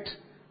react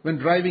when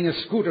driving a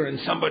scooter and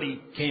somebody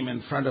came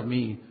in front of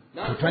me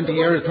 20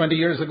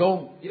 years ago.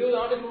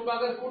 20 ஆண்டுகளுக்கு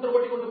முன்பாக ஸ்கூட்டர்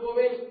ஓட்டி கொண்டு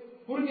போவேன்.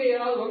 குறுக்கே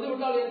யாராவது வந்து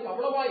விட்டால் எனக்கு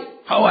அவ்வளவாய்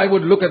How I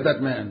would look at that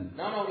man.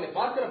 நான் அவங்களை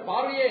பார்க்கிற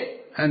பார்வையே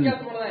And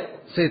வித்தியாசமானதா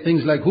இருக்கும். say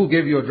things like, who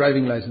gave you a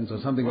driving license or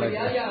something like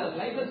that. யார்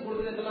லைசென்ஸ்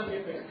கொடுத்ததெல்லாம்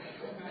கேட்பேன்.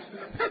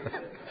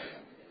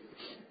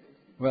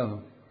 Well,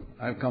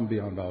 I've come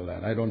beyond all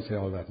that. I don't say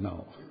all that now.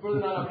 இப்பொழுது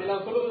நான்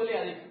அப்படிலாம் சொல்வதில்லை,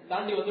 அதை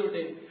தாண்டி வந்து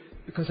விட்டேன்.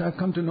 Because I've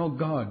come to know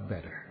God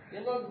better.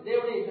 என்னால்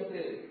தேவனை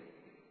சற்று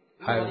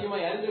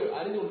அதிகமாய்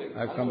அறிந்து கொண்டேன்.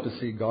 I've come to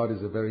see God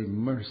is a very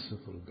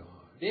merciful God.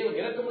 தேவன்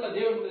இரக்கமுள்ள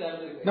தேவன் என்பதை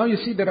அறிந்திருக்கிறேன். Now you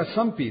see there are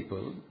some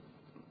people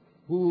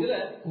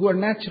who are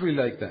naturally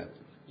like that.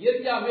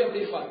 இயற்கையாகவே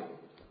அப்படி இருப்பார்கள்.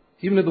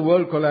 Even if the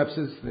world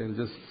collapses, they'll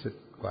just sit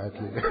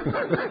quietly.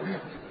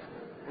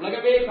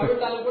 உலகமே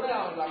கவிழ்ந்தாலும் கூட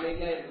அவர்கள்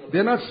அமைதியாக இருக்கிறார்கள்.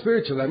 They're not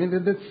spiritual. I mean,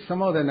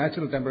 somehow their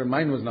natural temperament.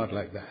 Mine was not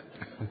like that.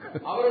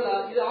 அவர்கள்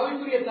இது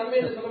ஆவிக்குரிய தன்மை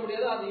என்று சொல்ல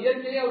முடியாது. அது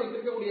இயற்கையே அவருக்கு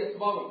இருக்கக்கூடிய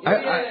சுபாவம்.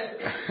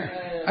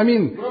 I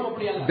mean,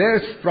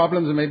 there's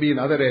problems maybe in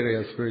other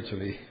areas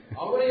spiritually.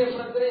 அவருடைய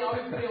பிரச்சனை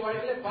ஆவிக்குரிய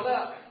வாழ்க்கையில பல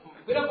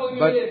பிற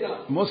பகுதிகளில் But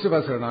இருக்கலாம். most of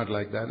us are not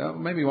like that.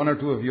 Maybe one or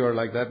two of you are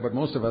like that, but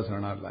most of us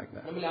are not like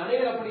that. நம்மில்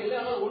அநேகர் அப்படி இல்லை,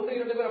 ஆனால்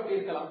 1-2 பேர் அப்படி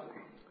இருக்கலாம்.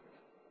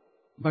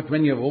 But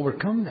when you have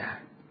overcome that,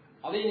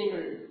 அதை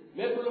நீங்கள்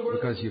மேற்கொள்ளும் பொழுது,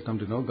 because you come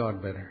to know God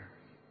better,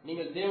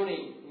 நீங்கள் தேவனை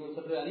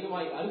சற்று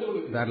அதிகமாய் அறிந்து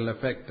கொள்வீர்கள். that will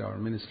affect our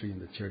ministry in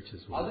the church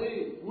as well. அது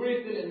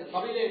ஊழியத்தில்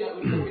சபையிலே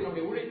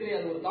நம்முடைய ஊழியத்திலே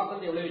அது ஒரு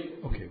தாக்கத்தை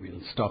விளைவிக்கும். Okay,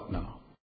 we'll stop now.